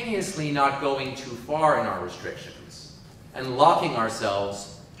simultaneously not going too far in our restrictions and locking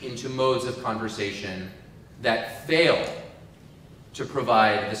ourselves into modes of conversation that fail to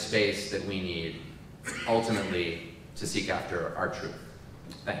provide the space that we need, ultimately, to seek after our truth.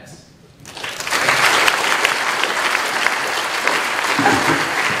 Thanks.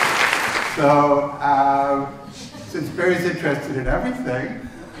 So, since Barry's interested in everything,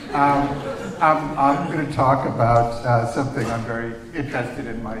 I'm going to talk about something I'm very interested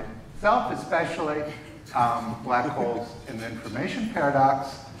in myself, especially black holes and the information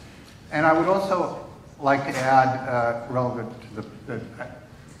paradox. And I would also like to add, relevant to that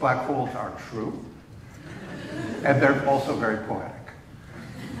black holes are true, and they're also very poetic.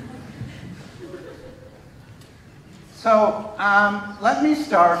 So let me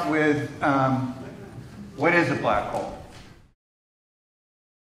start with what is a black hole?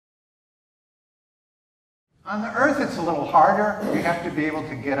 On the Earth, it's a little harder. You have to be able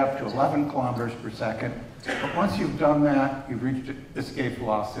to get up to 11 kilometers per second. But once you've done that, you've reached escape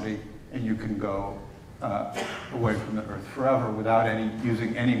velocity, and you can go away from the Earth forever without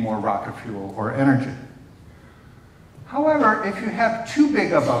using any more rocket fuel or energy. However, if you have too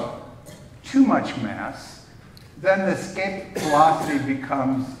much mass, then the escape velocity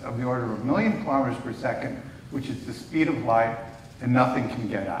becomes of the order of 1 million kilometers per second, which is the speed of light, and nothing can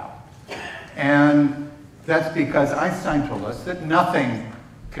get out. And that's because Einstein told us that nothing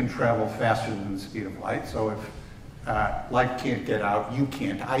can travel faster than the speed of light, so if light can't get out, you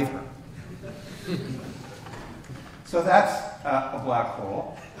can't either. So that's a black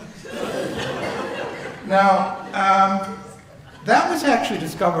hole. Now, that was actually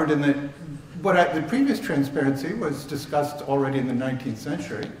discovered in the previous transparency was discussed already in the 19th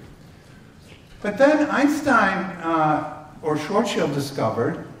century. But then Einstein, or Schwarzschild,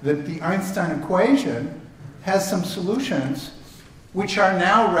 discovered that the Einstein equation has some solutions which are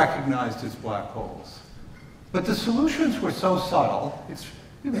now recognized as black holes. But the solutions were so subtle, it's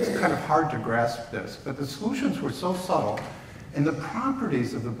kind of hard to grasp this, but the solutions were so subtle and the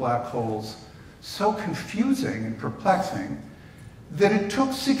properties of the black holes so confusing and perplexing that it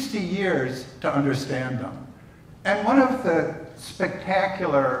took 60 years to understand them. And one of the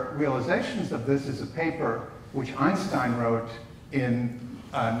spectacular realizations of this is a paper which Einstein wrote in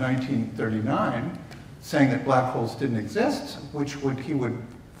 1939, saying that black holes didn't exist, which he would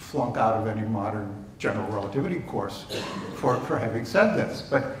flunk out of any modern general relativity course for having said this.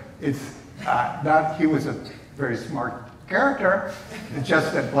 But it's not, he was a very smart character, it's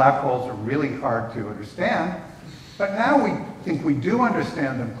just that black holes are really hard to understand. But now we think we do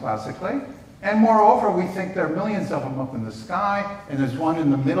understand them classically, and moreover, we think there are millions of them up in the sky, and there's one in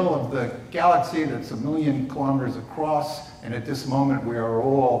the middle of the galaxy that's 1 million kilometers across, and at this moment we are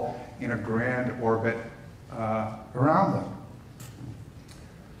all in a grand orbit around them.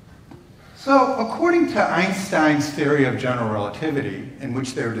 So according to Einstein's theory of general relativity, in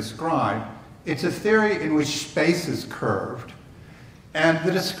which they're described, it's a theory in which space is curved. And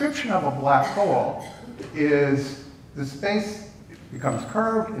the description of a black hole is the space becomes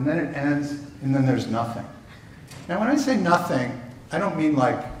curved, and then it ends, and then there's nothing. Now when I say nothing, I don't mean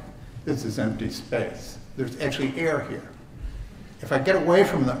like this is empty space. There's actually air here. If I get away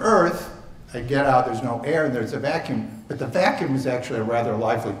from the Earth, I get out, there's no air, and there's a vacuum. But the vacuum is actually a rather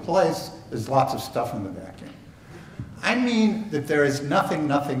lively place. There's lots of stuff in the vacuum. I mean that there is nothing,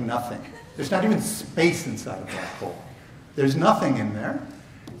 nothing, nothing. There's not even space inside a black hole. There's nothing in there.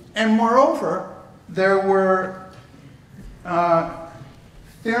 And moreover, there were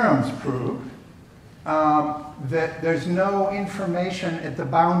theorems proved that there's no information at the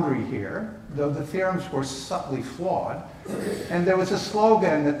boundary here, though the theorems were subtly flawed. And there was a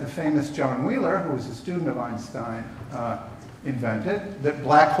slogan that the famous John Wheeler, who was a student of Einstein, invented, that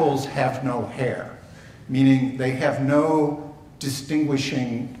black holes have no hair, meaning they have no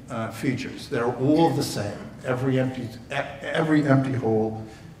distinguishing features. They're all the same. Every empty hole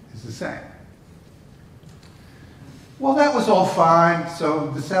is the same. Well, that was all fine. So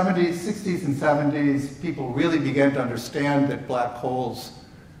the 70s, 60s, and 70s, people really began to understand that black holes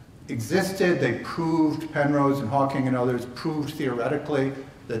existed. They proved, Penrose and Hawking and others proved theoretically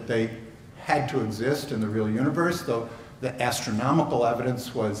that they had to exist in the real universe, though the astronomical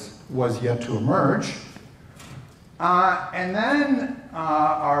evidence was yet to emerge. And then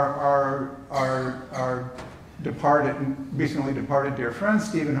our recently departed dear friend,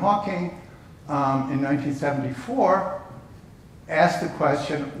 Stephen Hawking, in 1974, asked the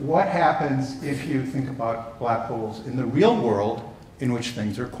question, what happens if you think about black holes in the real world in which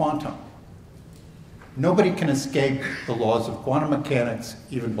things are quantum? Nobody can escape the laws of quantum mechanics,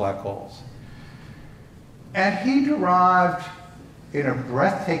 even black holes. And he derived, in a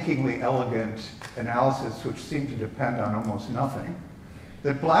breathtakingly elegant analysis, which seemed to depend on almost nothing,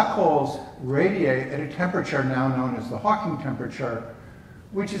 that black holes radiate at a temperature now known as the Hawking temperature,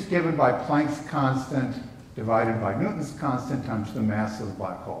 which is given by Planck's constant divided by Newton's constant times the mass of the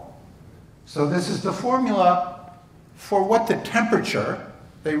black hole. So this is the formula for what the temperature,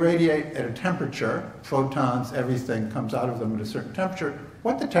 they radiate at a temperature, photons, everything comes out of them at a certain temperature.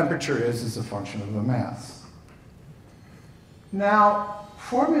 What the temperature is a function of the mass. Now,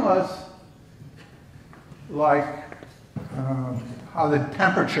 formulas like how the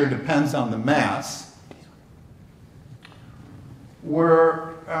temperature depends on the mass were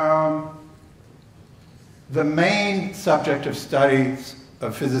the main subject of studies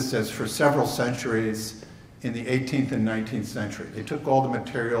of physicists for several centuries in the 18th and 19th century. They took all the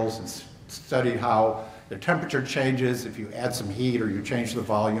materials and studied how the temperature changes if you add some heat or you change the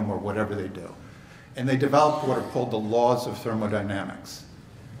volume or whatever they do. And they developed what are called the laws of thermodynamics.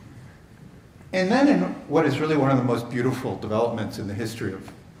 And then in what is really one of the most beautiful developments in the history of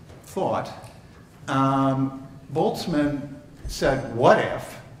thought, Boltzmann said, what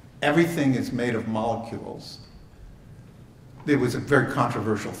if everything is made of molecules? It was a very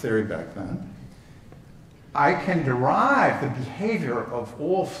controversial theory back then. I can derive the behavior of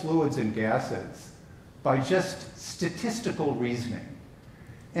all fluids and gases by just statistical reasoning.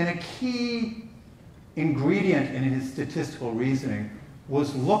 And a key ingredient in his statistical reasoning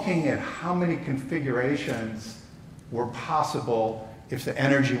was looking at how many configurations were possible if the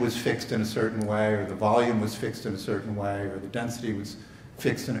energy was fixed in a certain way, or the volume was fixed in a certain way, or the density was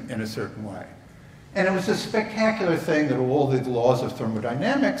fixed in a certain way. And it was a spectacular thing that all the laws of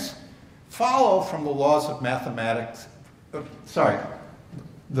thermodynamics follow from the laws of mathematics,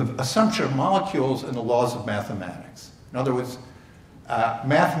 the assumption of molecules and the laws of mathematics. In other words,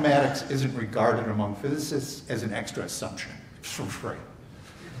 mathematics isn't regarded among physicists as an extra assumption. It's for free.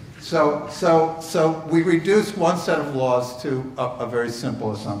 So we reduced one set of laws to a very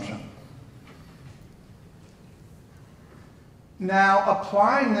simple assumption. Now,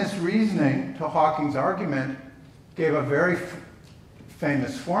 applying this reasoning to Hawking's argument gave a very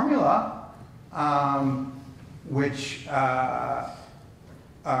famous formula, which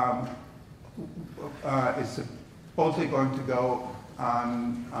is supposedly going to go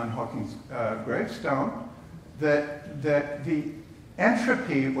on Hawking's gravestone, that the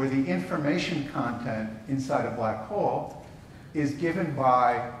entropy, or the information content inside a black hole, is given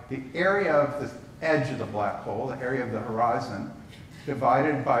by the area of the edge of the black hole, the area of the horizon,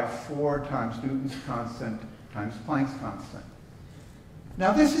 divided by 4 times Newton's constant times Planck's constant.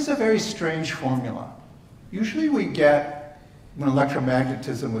 Now, this is a very strange formula. Usually we get, when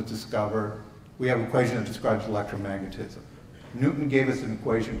electromagnetism was discovered, we have an equation that describes electromagnetism. Newton gave us an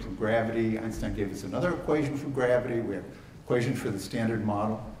equation for gravity. Einstein gave us another equation for gravity. We have an equation for the Standard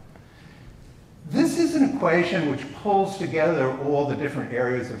Model. This is an equation which pulls together all the different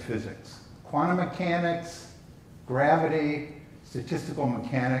areas of physics: quantum mechanics, gravity, statistical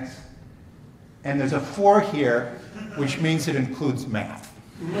mechanics, and there's a 4 here, which means it includes math.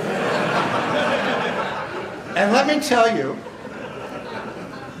 And let me tell you,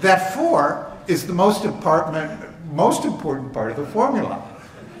 that 4 is the most important part of the formula.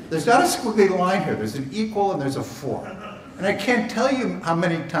 There's not a squiggly line here. There's an equal and there's a 4. And I can't tell you how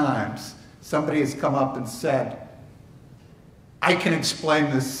many times somebody has come up and said, I can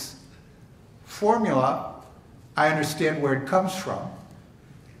explain this formula, I understand where it comes from.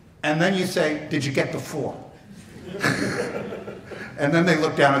 And then you say, did you get the 4? And then they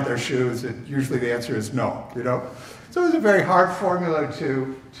look down at their shoes, and usually the answer is no, you know? So it was a very hard formula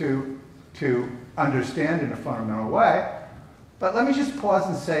to understand in a fundamental way. But let me just pause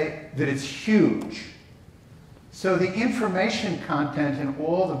and say that it's huge. So the information content in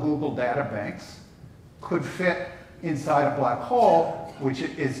all the Google data banks could fit inside a black hole, which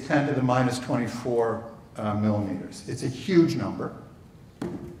is 10 to the minus 24 millimeters. It's a huge number.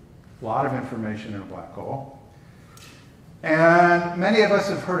 A lot of information in a black hole. And many of us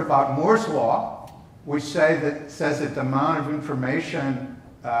have heard about Moore's law, which says that the amount of information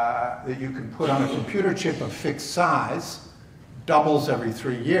that you can put on a computer chip of fixed size doubles every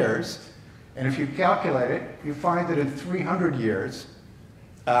 3 years. And if you calculate it, you find that in 300 years,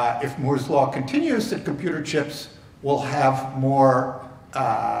 if Moore's law continues, that computer chips will have more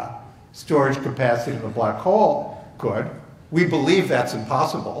storage capacity than a black hole could. We believe that's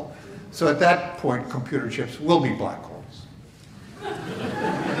impossible. So at that point, computer chips will be black holes.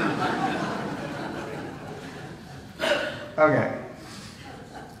 Okay.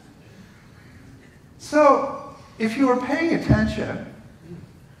 So if you were paying attention,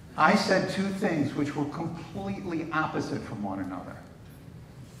 I said two things which were completely opposite from one another.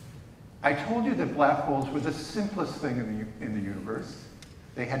 I told you that black holes were the simplest thing in the universe.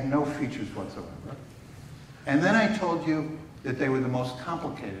 They had no features whatsoever. And then I told you that they were the most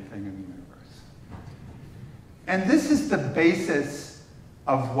complicated thing in the universe. And this is the basis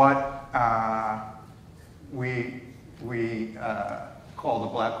of what we call the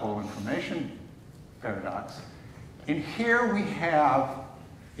black hole information paradox. And here we have,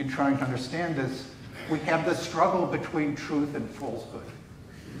 in trying to understand this, we have the struggle between truth and falsehood.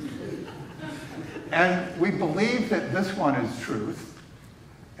 And we believe that this one is truth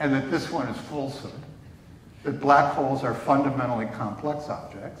and that this one is falsehood, that black holes are fundamentally complex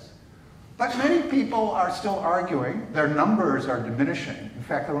objects. But many people are still arguing. Their numbers are diminishing. In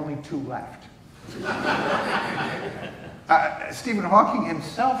fact, there are only 2 left. Stephen Hawking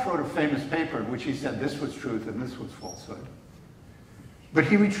himself wrote a famous paper in which he said this was truth and this was falsehood. But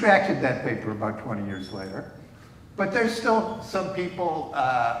he retracted that paper about 20 years later. But there's still some people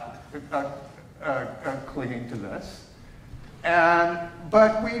clinging to this.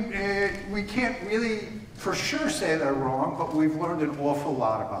 But we can't really for sure say they're wrong, but we've learned an awful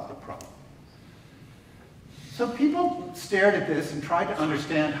lot about the problem. So people stared at this and tried to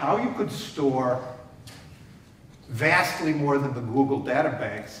understand how you could store vastly more than the Google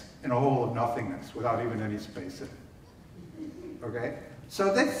databanks in a hole of nothingness without even any space in it. Okay?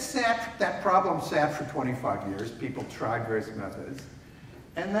 So that problem sat for 25 years. People tried various methods.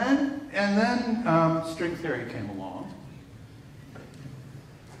 And then string theory came along.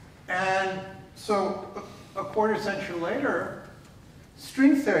 And so a quarter century later,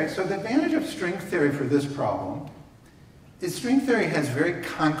 string theory, so the advantage of string theory for this problem is string theory has very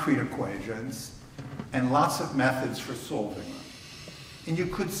concrete equations and lots of methods for solving them. And you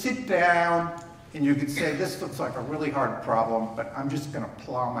could sit down and you could say, this looks like a really hard problem, but I'm just going to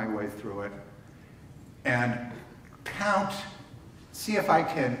plow my way through it and see if I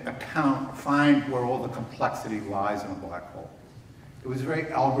can find where all the complexity lies in a black hole. It was a very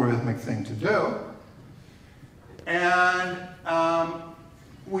algorithmic thing to do. And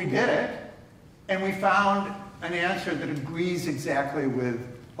we did it, and we found an answer that agrees exactly with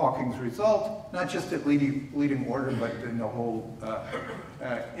Hawking's result, not just at leading order, but in the whole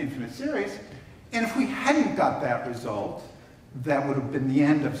infinite series. And if we hadn't got that result, that would have been the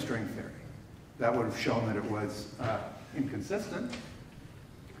end of string theory. That would have shown that it was inconsistent.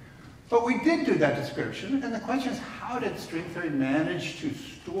 But we did do that description, and the question is, how did string theory manage to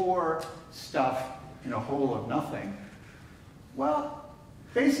store stuff in a hole of nothing? Well,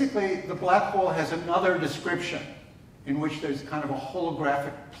 basically, the black hole has another description in which there's kind of a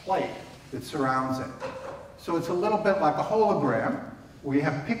holographic plate that surrounds it. So it's a little bit like a hologram, where you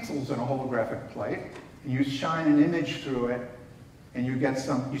have pixels in a holographic plate, and you shine an image through it, and you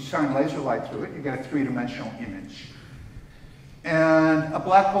shine laser light through it, you get a 3-dimensional image. And a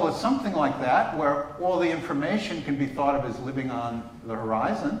black hole is something like that, where all the information can be thought of as living on the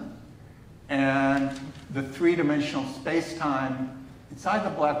horizon, and the 3-dimensional space-time inside the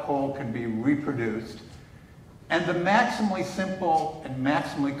black hole can be reproduced. And the maximally simple and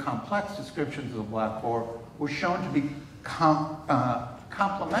maximally complex descriptions of the black hole were shown to be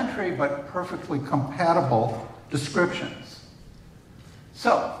complementary but perfectly compatible descriptions.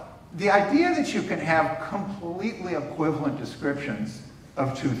 So the idea that you can have completely equivalent descriptions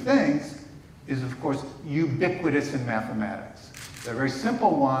of two things is, of course, ubiquitous in mathematics. There are very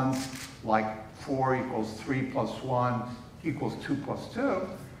simple ones, like 4 = 3 + 1 = 2 + 2.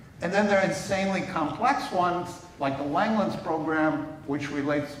 And then there are insanely complex ones, like the Langlands program, which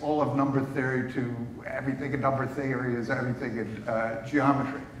relates all of number theory to everything in number theory is everything in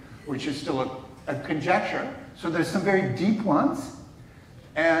geometry, which is still a conjecture. So there's some very deep ones,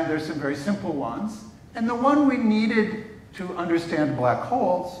 and there's some very simple ones. And the one we needed to understand black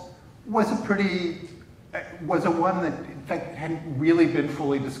holes was a one that, in fact, hadn't really been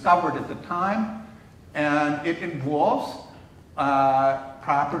fully discovered at the time. And it involves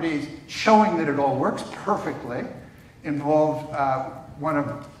properties showing that it all works perfectly. Involved one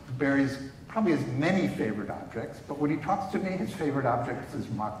of Barry's probably his many favorite objects, but when he talks to me, his favorite object is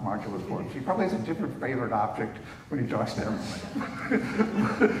Mach modular forms. He probably has a different favorite object when he talks to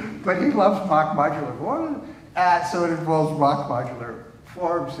everybody. But he loves Mach modular forms, so it involves Mach modular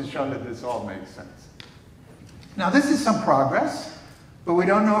forms to show that this all makes sense. Now this is some progress, but we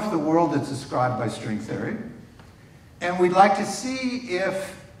don't know if the world is described by string theory. And we'd like to see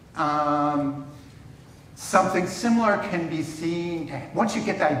if something similar can be seen. Once you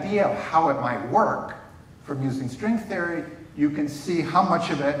get the idea of how it might work from using string theory, you can see how much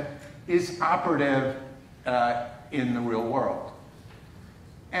of it is operative in the real world.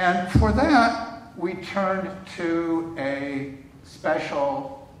 And for that, we turned to a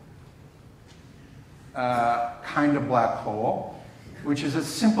special kind of black hole, which is a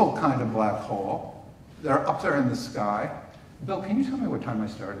simple kind of black hole. They're up there in the sky. Bill, can you tell me what time I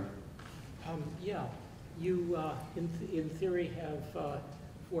started? Yeah, you in theory have 4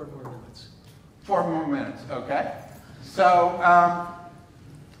 more minutes. 4 more minutes, okay. So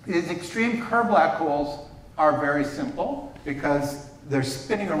these extreme Kerr black holes are very simple because they're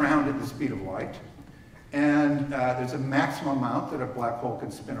spinning around at the speed of light. And there's a maximum amount that a black hole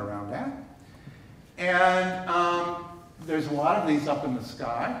can spin around at. And there's a lot of these up in the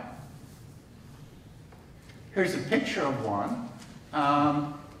sky. Here's a picture of one.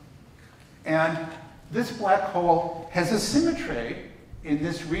 And this black hole has a symmetry in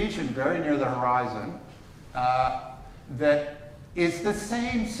this region very near the horizon that is the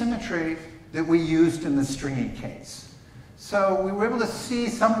same symmetry that we used in the stringy case. So we were able to see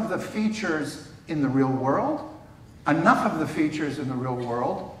some of the features in the real world, enough of the features in the real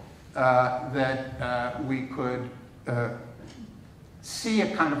world that we could see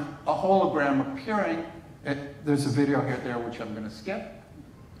a kind of a hologram appearing. There's a video here there which I'm going to skip.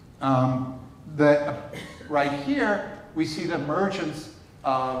 That right here we see the emergence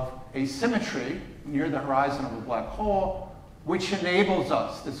of a symmetry near the horizon of a black hole, which enables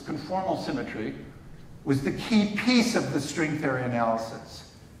us, this conformal symmetry, was the key piece of the string theory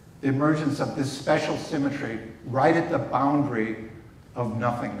analysis. The emergence of this special symmetry right at the boundary of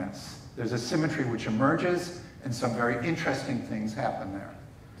nothingness. There's a symmetry which emerges, and some very interesting things happen there.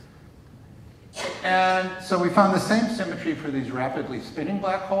 And so we found the same symmetry for these rapidly spinning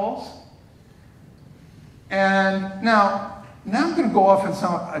black holes. And now I'm going to go off in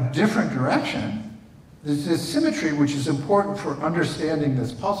a different direction. There's this symmetry which is important for understanding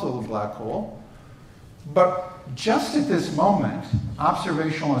this puzzle of the black hole. But just at this moment,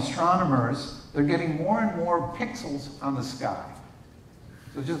 observational astronomers, they're getting more and more pixels on the sky.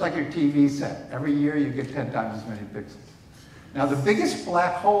 So just like your TV set, every year you get 10 times as many pixels. Now the biggest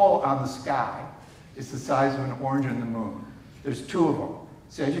black hole on the sky is the size of an orange in the moon. There's 2 of them.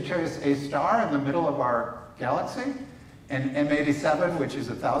 Sagittarius A star in the middle of our galaxy, and M87, which is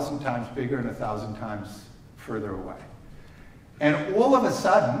 1,000 times bigger and 1,000 times further away. And all of a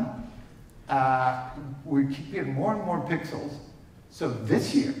sudden, we keep getting more and more pixels. So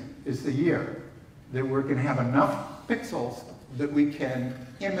this year is the year that we're going to have enough pixels that we can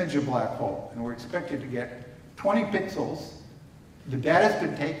image a black hole. And we're expected to get 20 pixels. The data's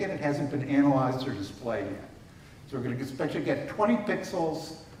been taken, it hasn't been analyzed or displayed yet. So we're going to expect to get 20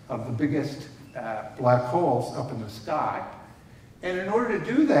 pixels of the biggest black holes up in the sky. And in order to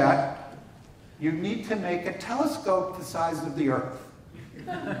do that, you need to make a telescope the size of the Earth.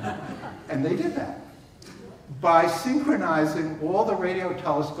 And they did that by synchronizing all the radio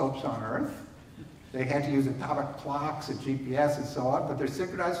telescopes on Earth. They had to use atomic clocks and GPS and so on, but they're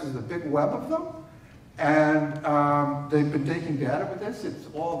synchronized with a big web of them. And they've been taking data with this. It's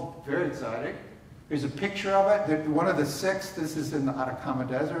all very exciting. Here's a picture of it. One of the 6, this is in the Atacama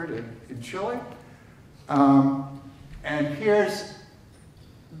Desert in Chile. And here's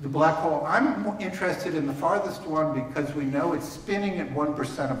the black hole. I'm interested in the farthest one because we know it's spinning at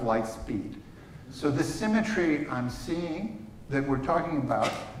 1% of light speed. So the symmetry I'm seeing that we're talking about,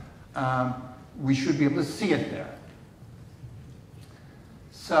 we should be able to see it there.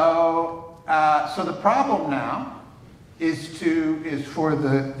 So, so the problem now is for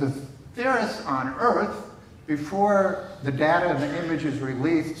the theorists on Earth, before the data and the image is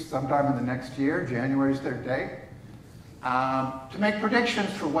released sometime in the next year, January is their date, to make predictions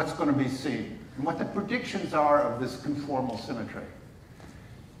for what's going to be seen and what the predictions are of this conformal symmetry.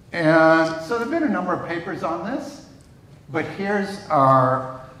 And so there have been a number of papers on this, but here's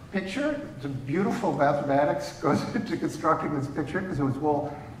our picture. It's a beautiful mathematics goes into constructing this picture because it was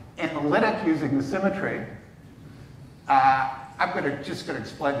all analytic using the symmetry. I'm just going to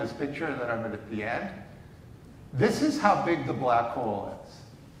explain this picture and then I'm at the end. This is how big the black hole is.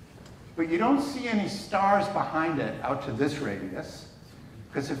 But you don't see any stars behind it out to this radius,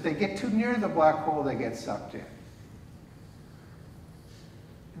 because if they get too near the black hole, they get sucked in.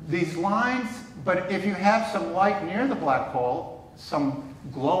 These lines, but if you have some light near the black hole, some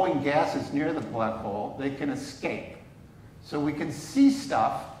glowing gases near the black hole, they can escape. So we can see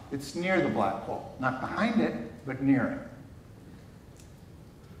stuff that's near the black hole, not behind it, but near it.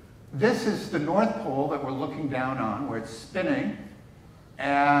 This is the North Pole that we're looking down on, where it's spinning,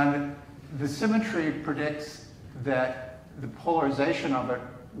 and the symmetry predicts that the polarization of it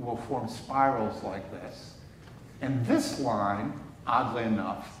will form spirals like this. And this line, oddly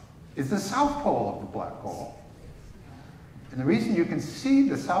enough, is the South Pole of the black hole. And the reason you can see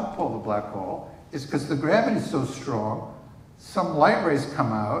the South Pole of the black hole is because the gravity is so strong, some light rays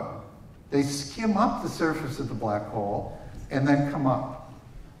come out, they skim up the surface of the black hole, and then come up.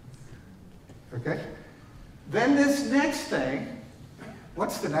 Okay? Then this next thing,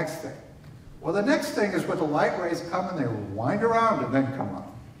 what's the next thing? Well, the next thing is where the light rays come and they wind around and then come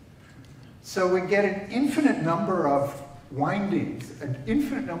up. So we get an infinite number of windings, an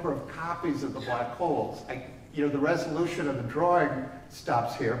infinite number of copies of the black holes. The resolution of the drawing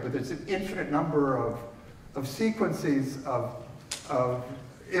stops here, but there's an infinite number of sequences of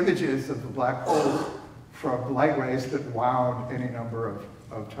images of the black holes from light rays that wound any number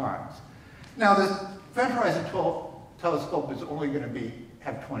of times. Now, the Event Horizon Telescope is only going to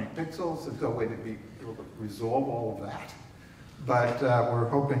have 20 pixels. There's no way to be able to resolve all of that. But we're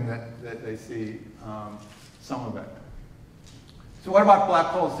hoping that they see some of it. So what about black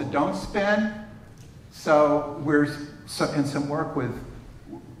holes that don't spin? So we're in some work with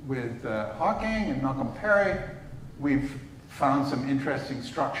Hawking and Malcolm Perry. We've found some interesting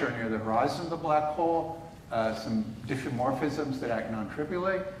structure near the horizon of the black hole, some diffeomorphisms that act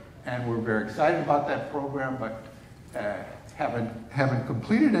non-trivially. And we're very excited about that program, but haven't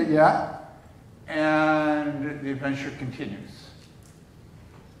completed it yet. And the adventure continues.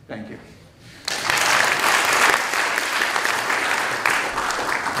 Thank you.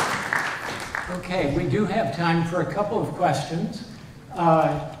 Okay, we do have time for a couple of questions.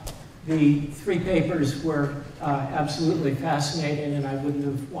 The three papers were absolutely fascinating, and I wouldn't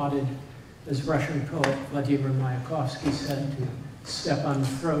have wanted, as Russian poet Vladimir Mayakovsky said, to step on the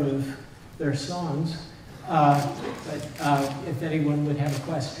throat of their songs. But if anyone would have a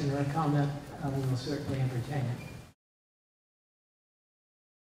question or a comment, we'll certainly entertain it.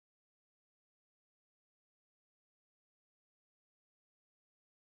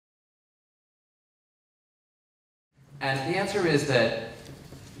 And the answer is that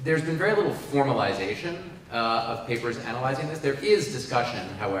there's been very little formalization of papers analyzing this. There is discussion,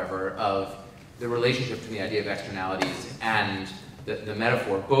 however, of the relationship between the idea of externalities and the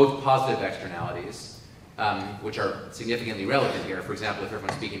metaphor, both positive externalities, which are significantly relevant here, for example, if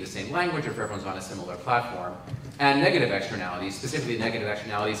everyone's speaking the same language or if everyone's on a similar platform, and negative externalities, specifically negative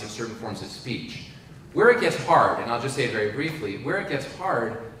externalities of certain forms of speech. Where it gets hard, and I'll just say it very briefly, where it gets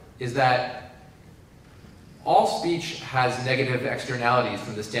hard is that all speech has negative externalities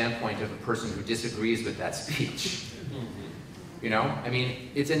from the standpoint of a person who disagrees with that speech. You know? I mean,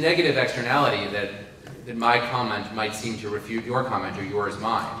 it's a negative externality that my comment might seem to refute your comment or yours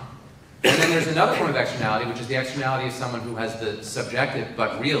mine. And then there's another form of externality, which is the externality of someone who has the subjective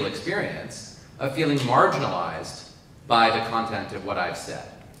but real experience of feeling marginalized by the content of what I've said.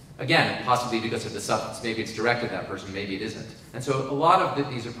 Again, possibly because of the substance. Maybe it's directed at that person, maybe it isn't. And so a lot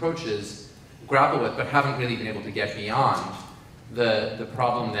of these approaches grapple with, but haven't really been able to get beyond the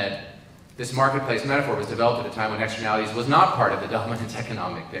problem that this marketplace metaphor was developed at a time when externalities was not part of the dominant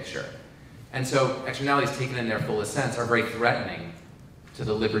economic picture. And so externalities taken in their fullest sense are very threatening to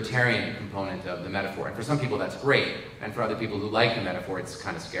the libertarian component of the metaphor. And for some people that's great, and for other people who like the metaphor, it's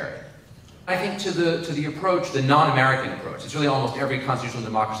kind of scary. I think to the approach, the non-American approach, it's really almost every constitutional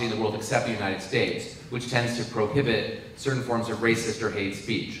democracy in the world except the United States, which tends to prohibit certain forms of racist or hate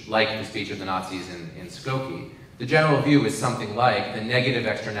speech, like the speech of the Nazis in Skokie. The general view is something like the negative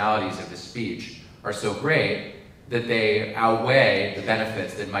externalities of the speech are so great that they outweigh the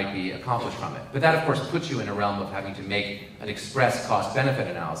benefits that might be accomplished from it. But that, of course, puts you in a realm of having to make an express cost-benefit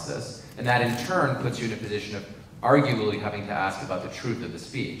analysis, and that in turn puts you in a position of arguably having to ask about the truth of the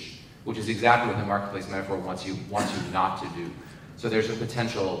speech, which is exactly what the marketplace metaphor wants you not to do. So there's a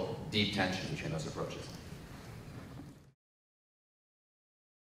potential deep tension between those approaches.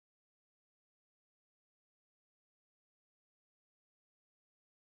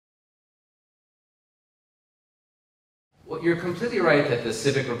 Well, you're completely right that the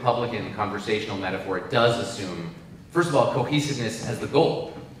civic Republican conversational metaphor does assume, first of all, cohesiveness as the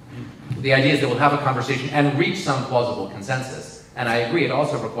goal. The idea is that we'll have a conversation and reach some plausible consensus. And I agree, it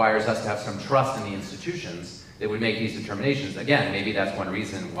also requires us to have some trust in the institutions that would make these determinations. Again, maybe that's one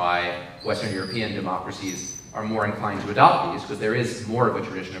reason why Western European democracies are more inclined to adopt these, because there is more of a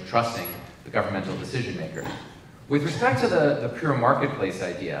tradition of trusting the governmental decision makers. With respect to the pure marketplace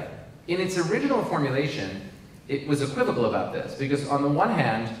idea, in its original formulation, it was equivocal about this, because on the one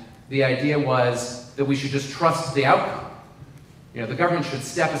hand, the idea was that we should just trust the outcome. You know, the government should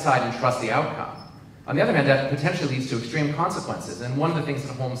step aside and trust the outcome. On the other hand, that potentially leads to extreme consequences. And one of the things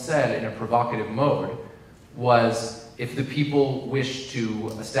that Holmes said in a provocative mode was, if the people wish to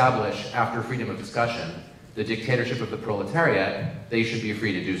establish, after freedom of discussion, the dictatorship of the proletariat, they should be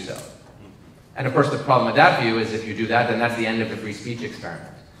free to do so. And of course, the problem with that view is if you do that, then that's the end of the free speech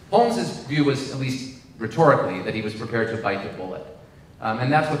experiment. Holmes's view was, at least rhetorically, that he was prepared to bite the bullet.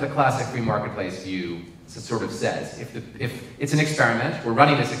 And that's what the classic free marketplace view sort of says. If it's an experiment, we're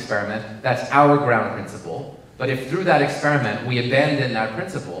running this experiment, that's our ground principle. But if through that experiment we abandon that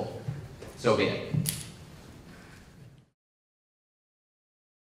principle, so be it.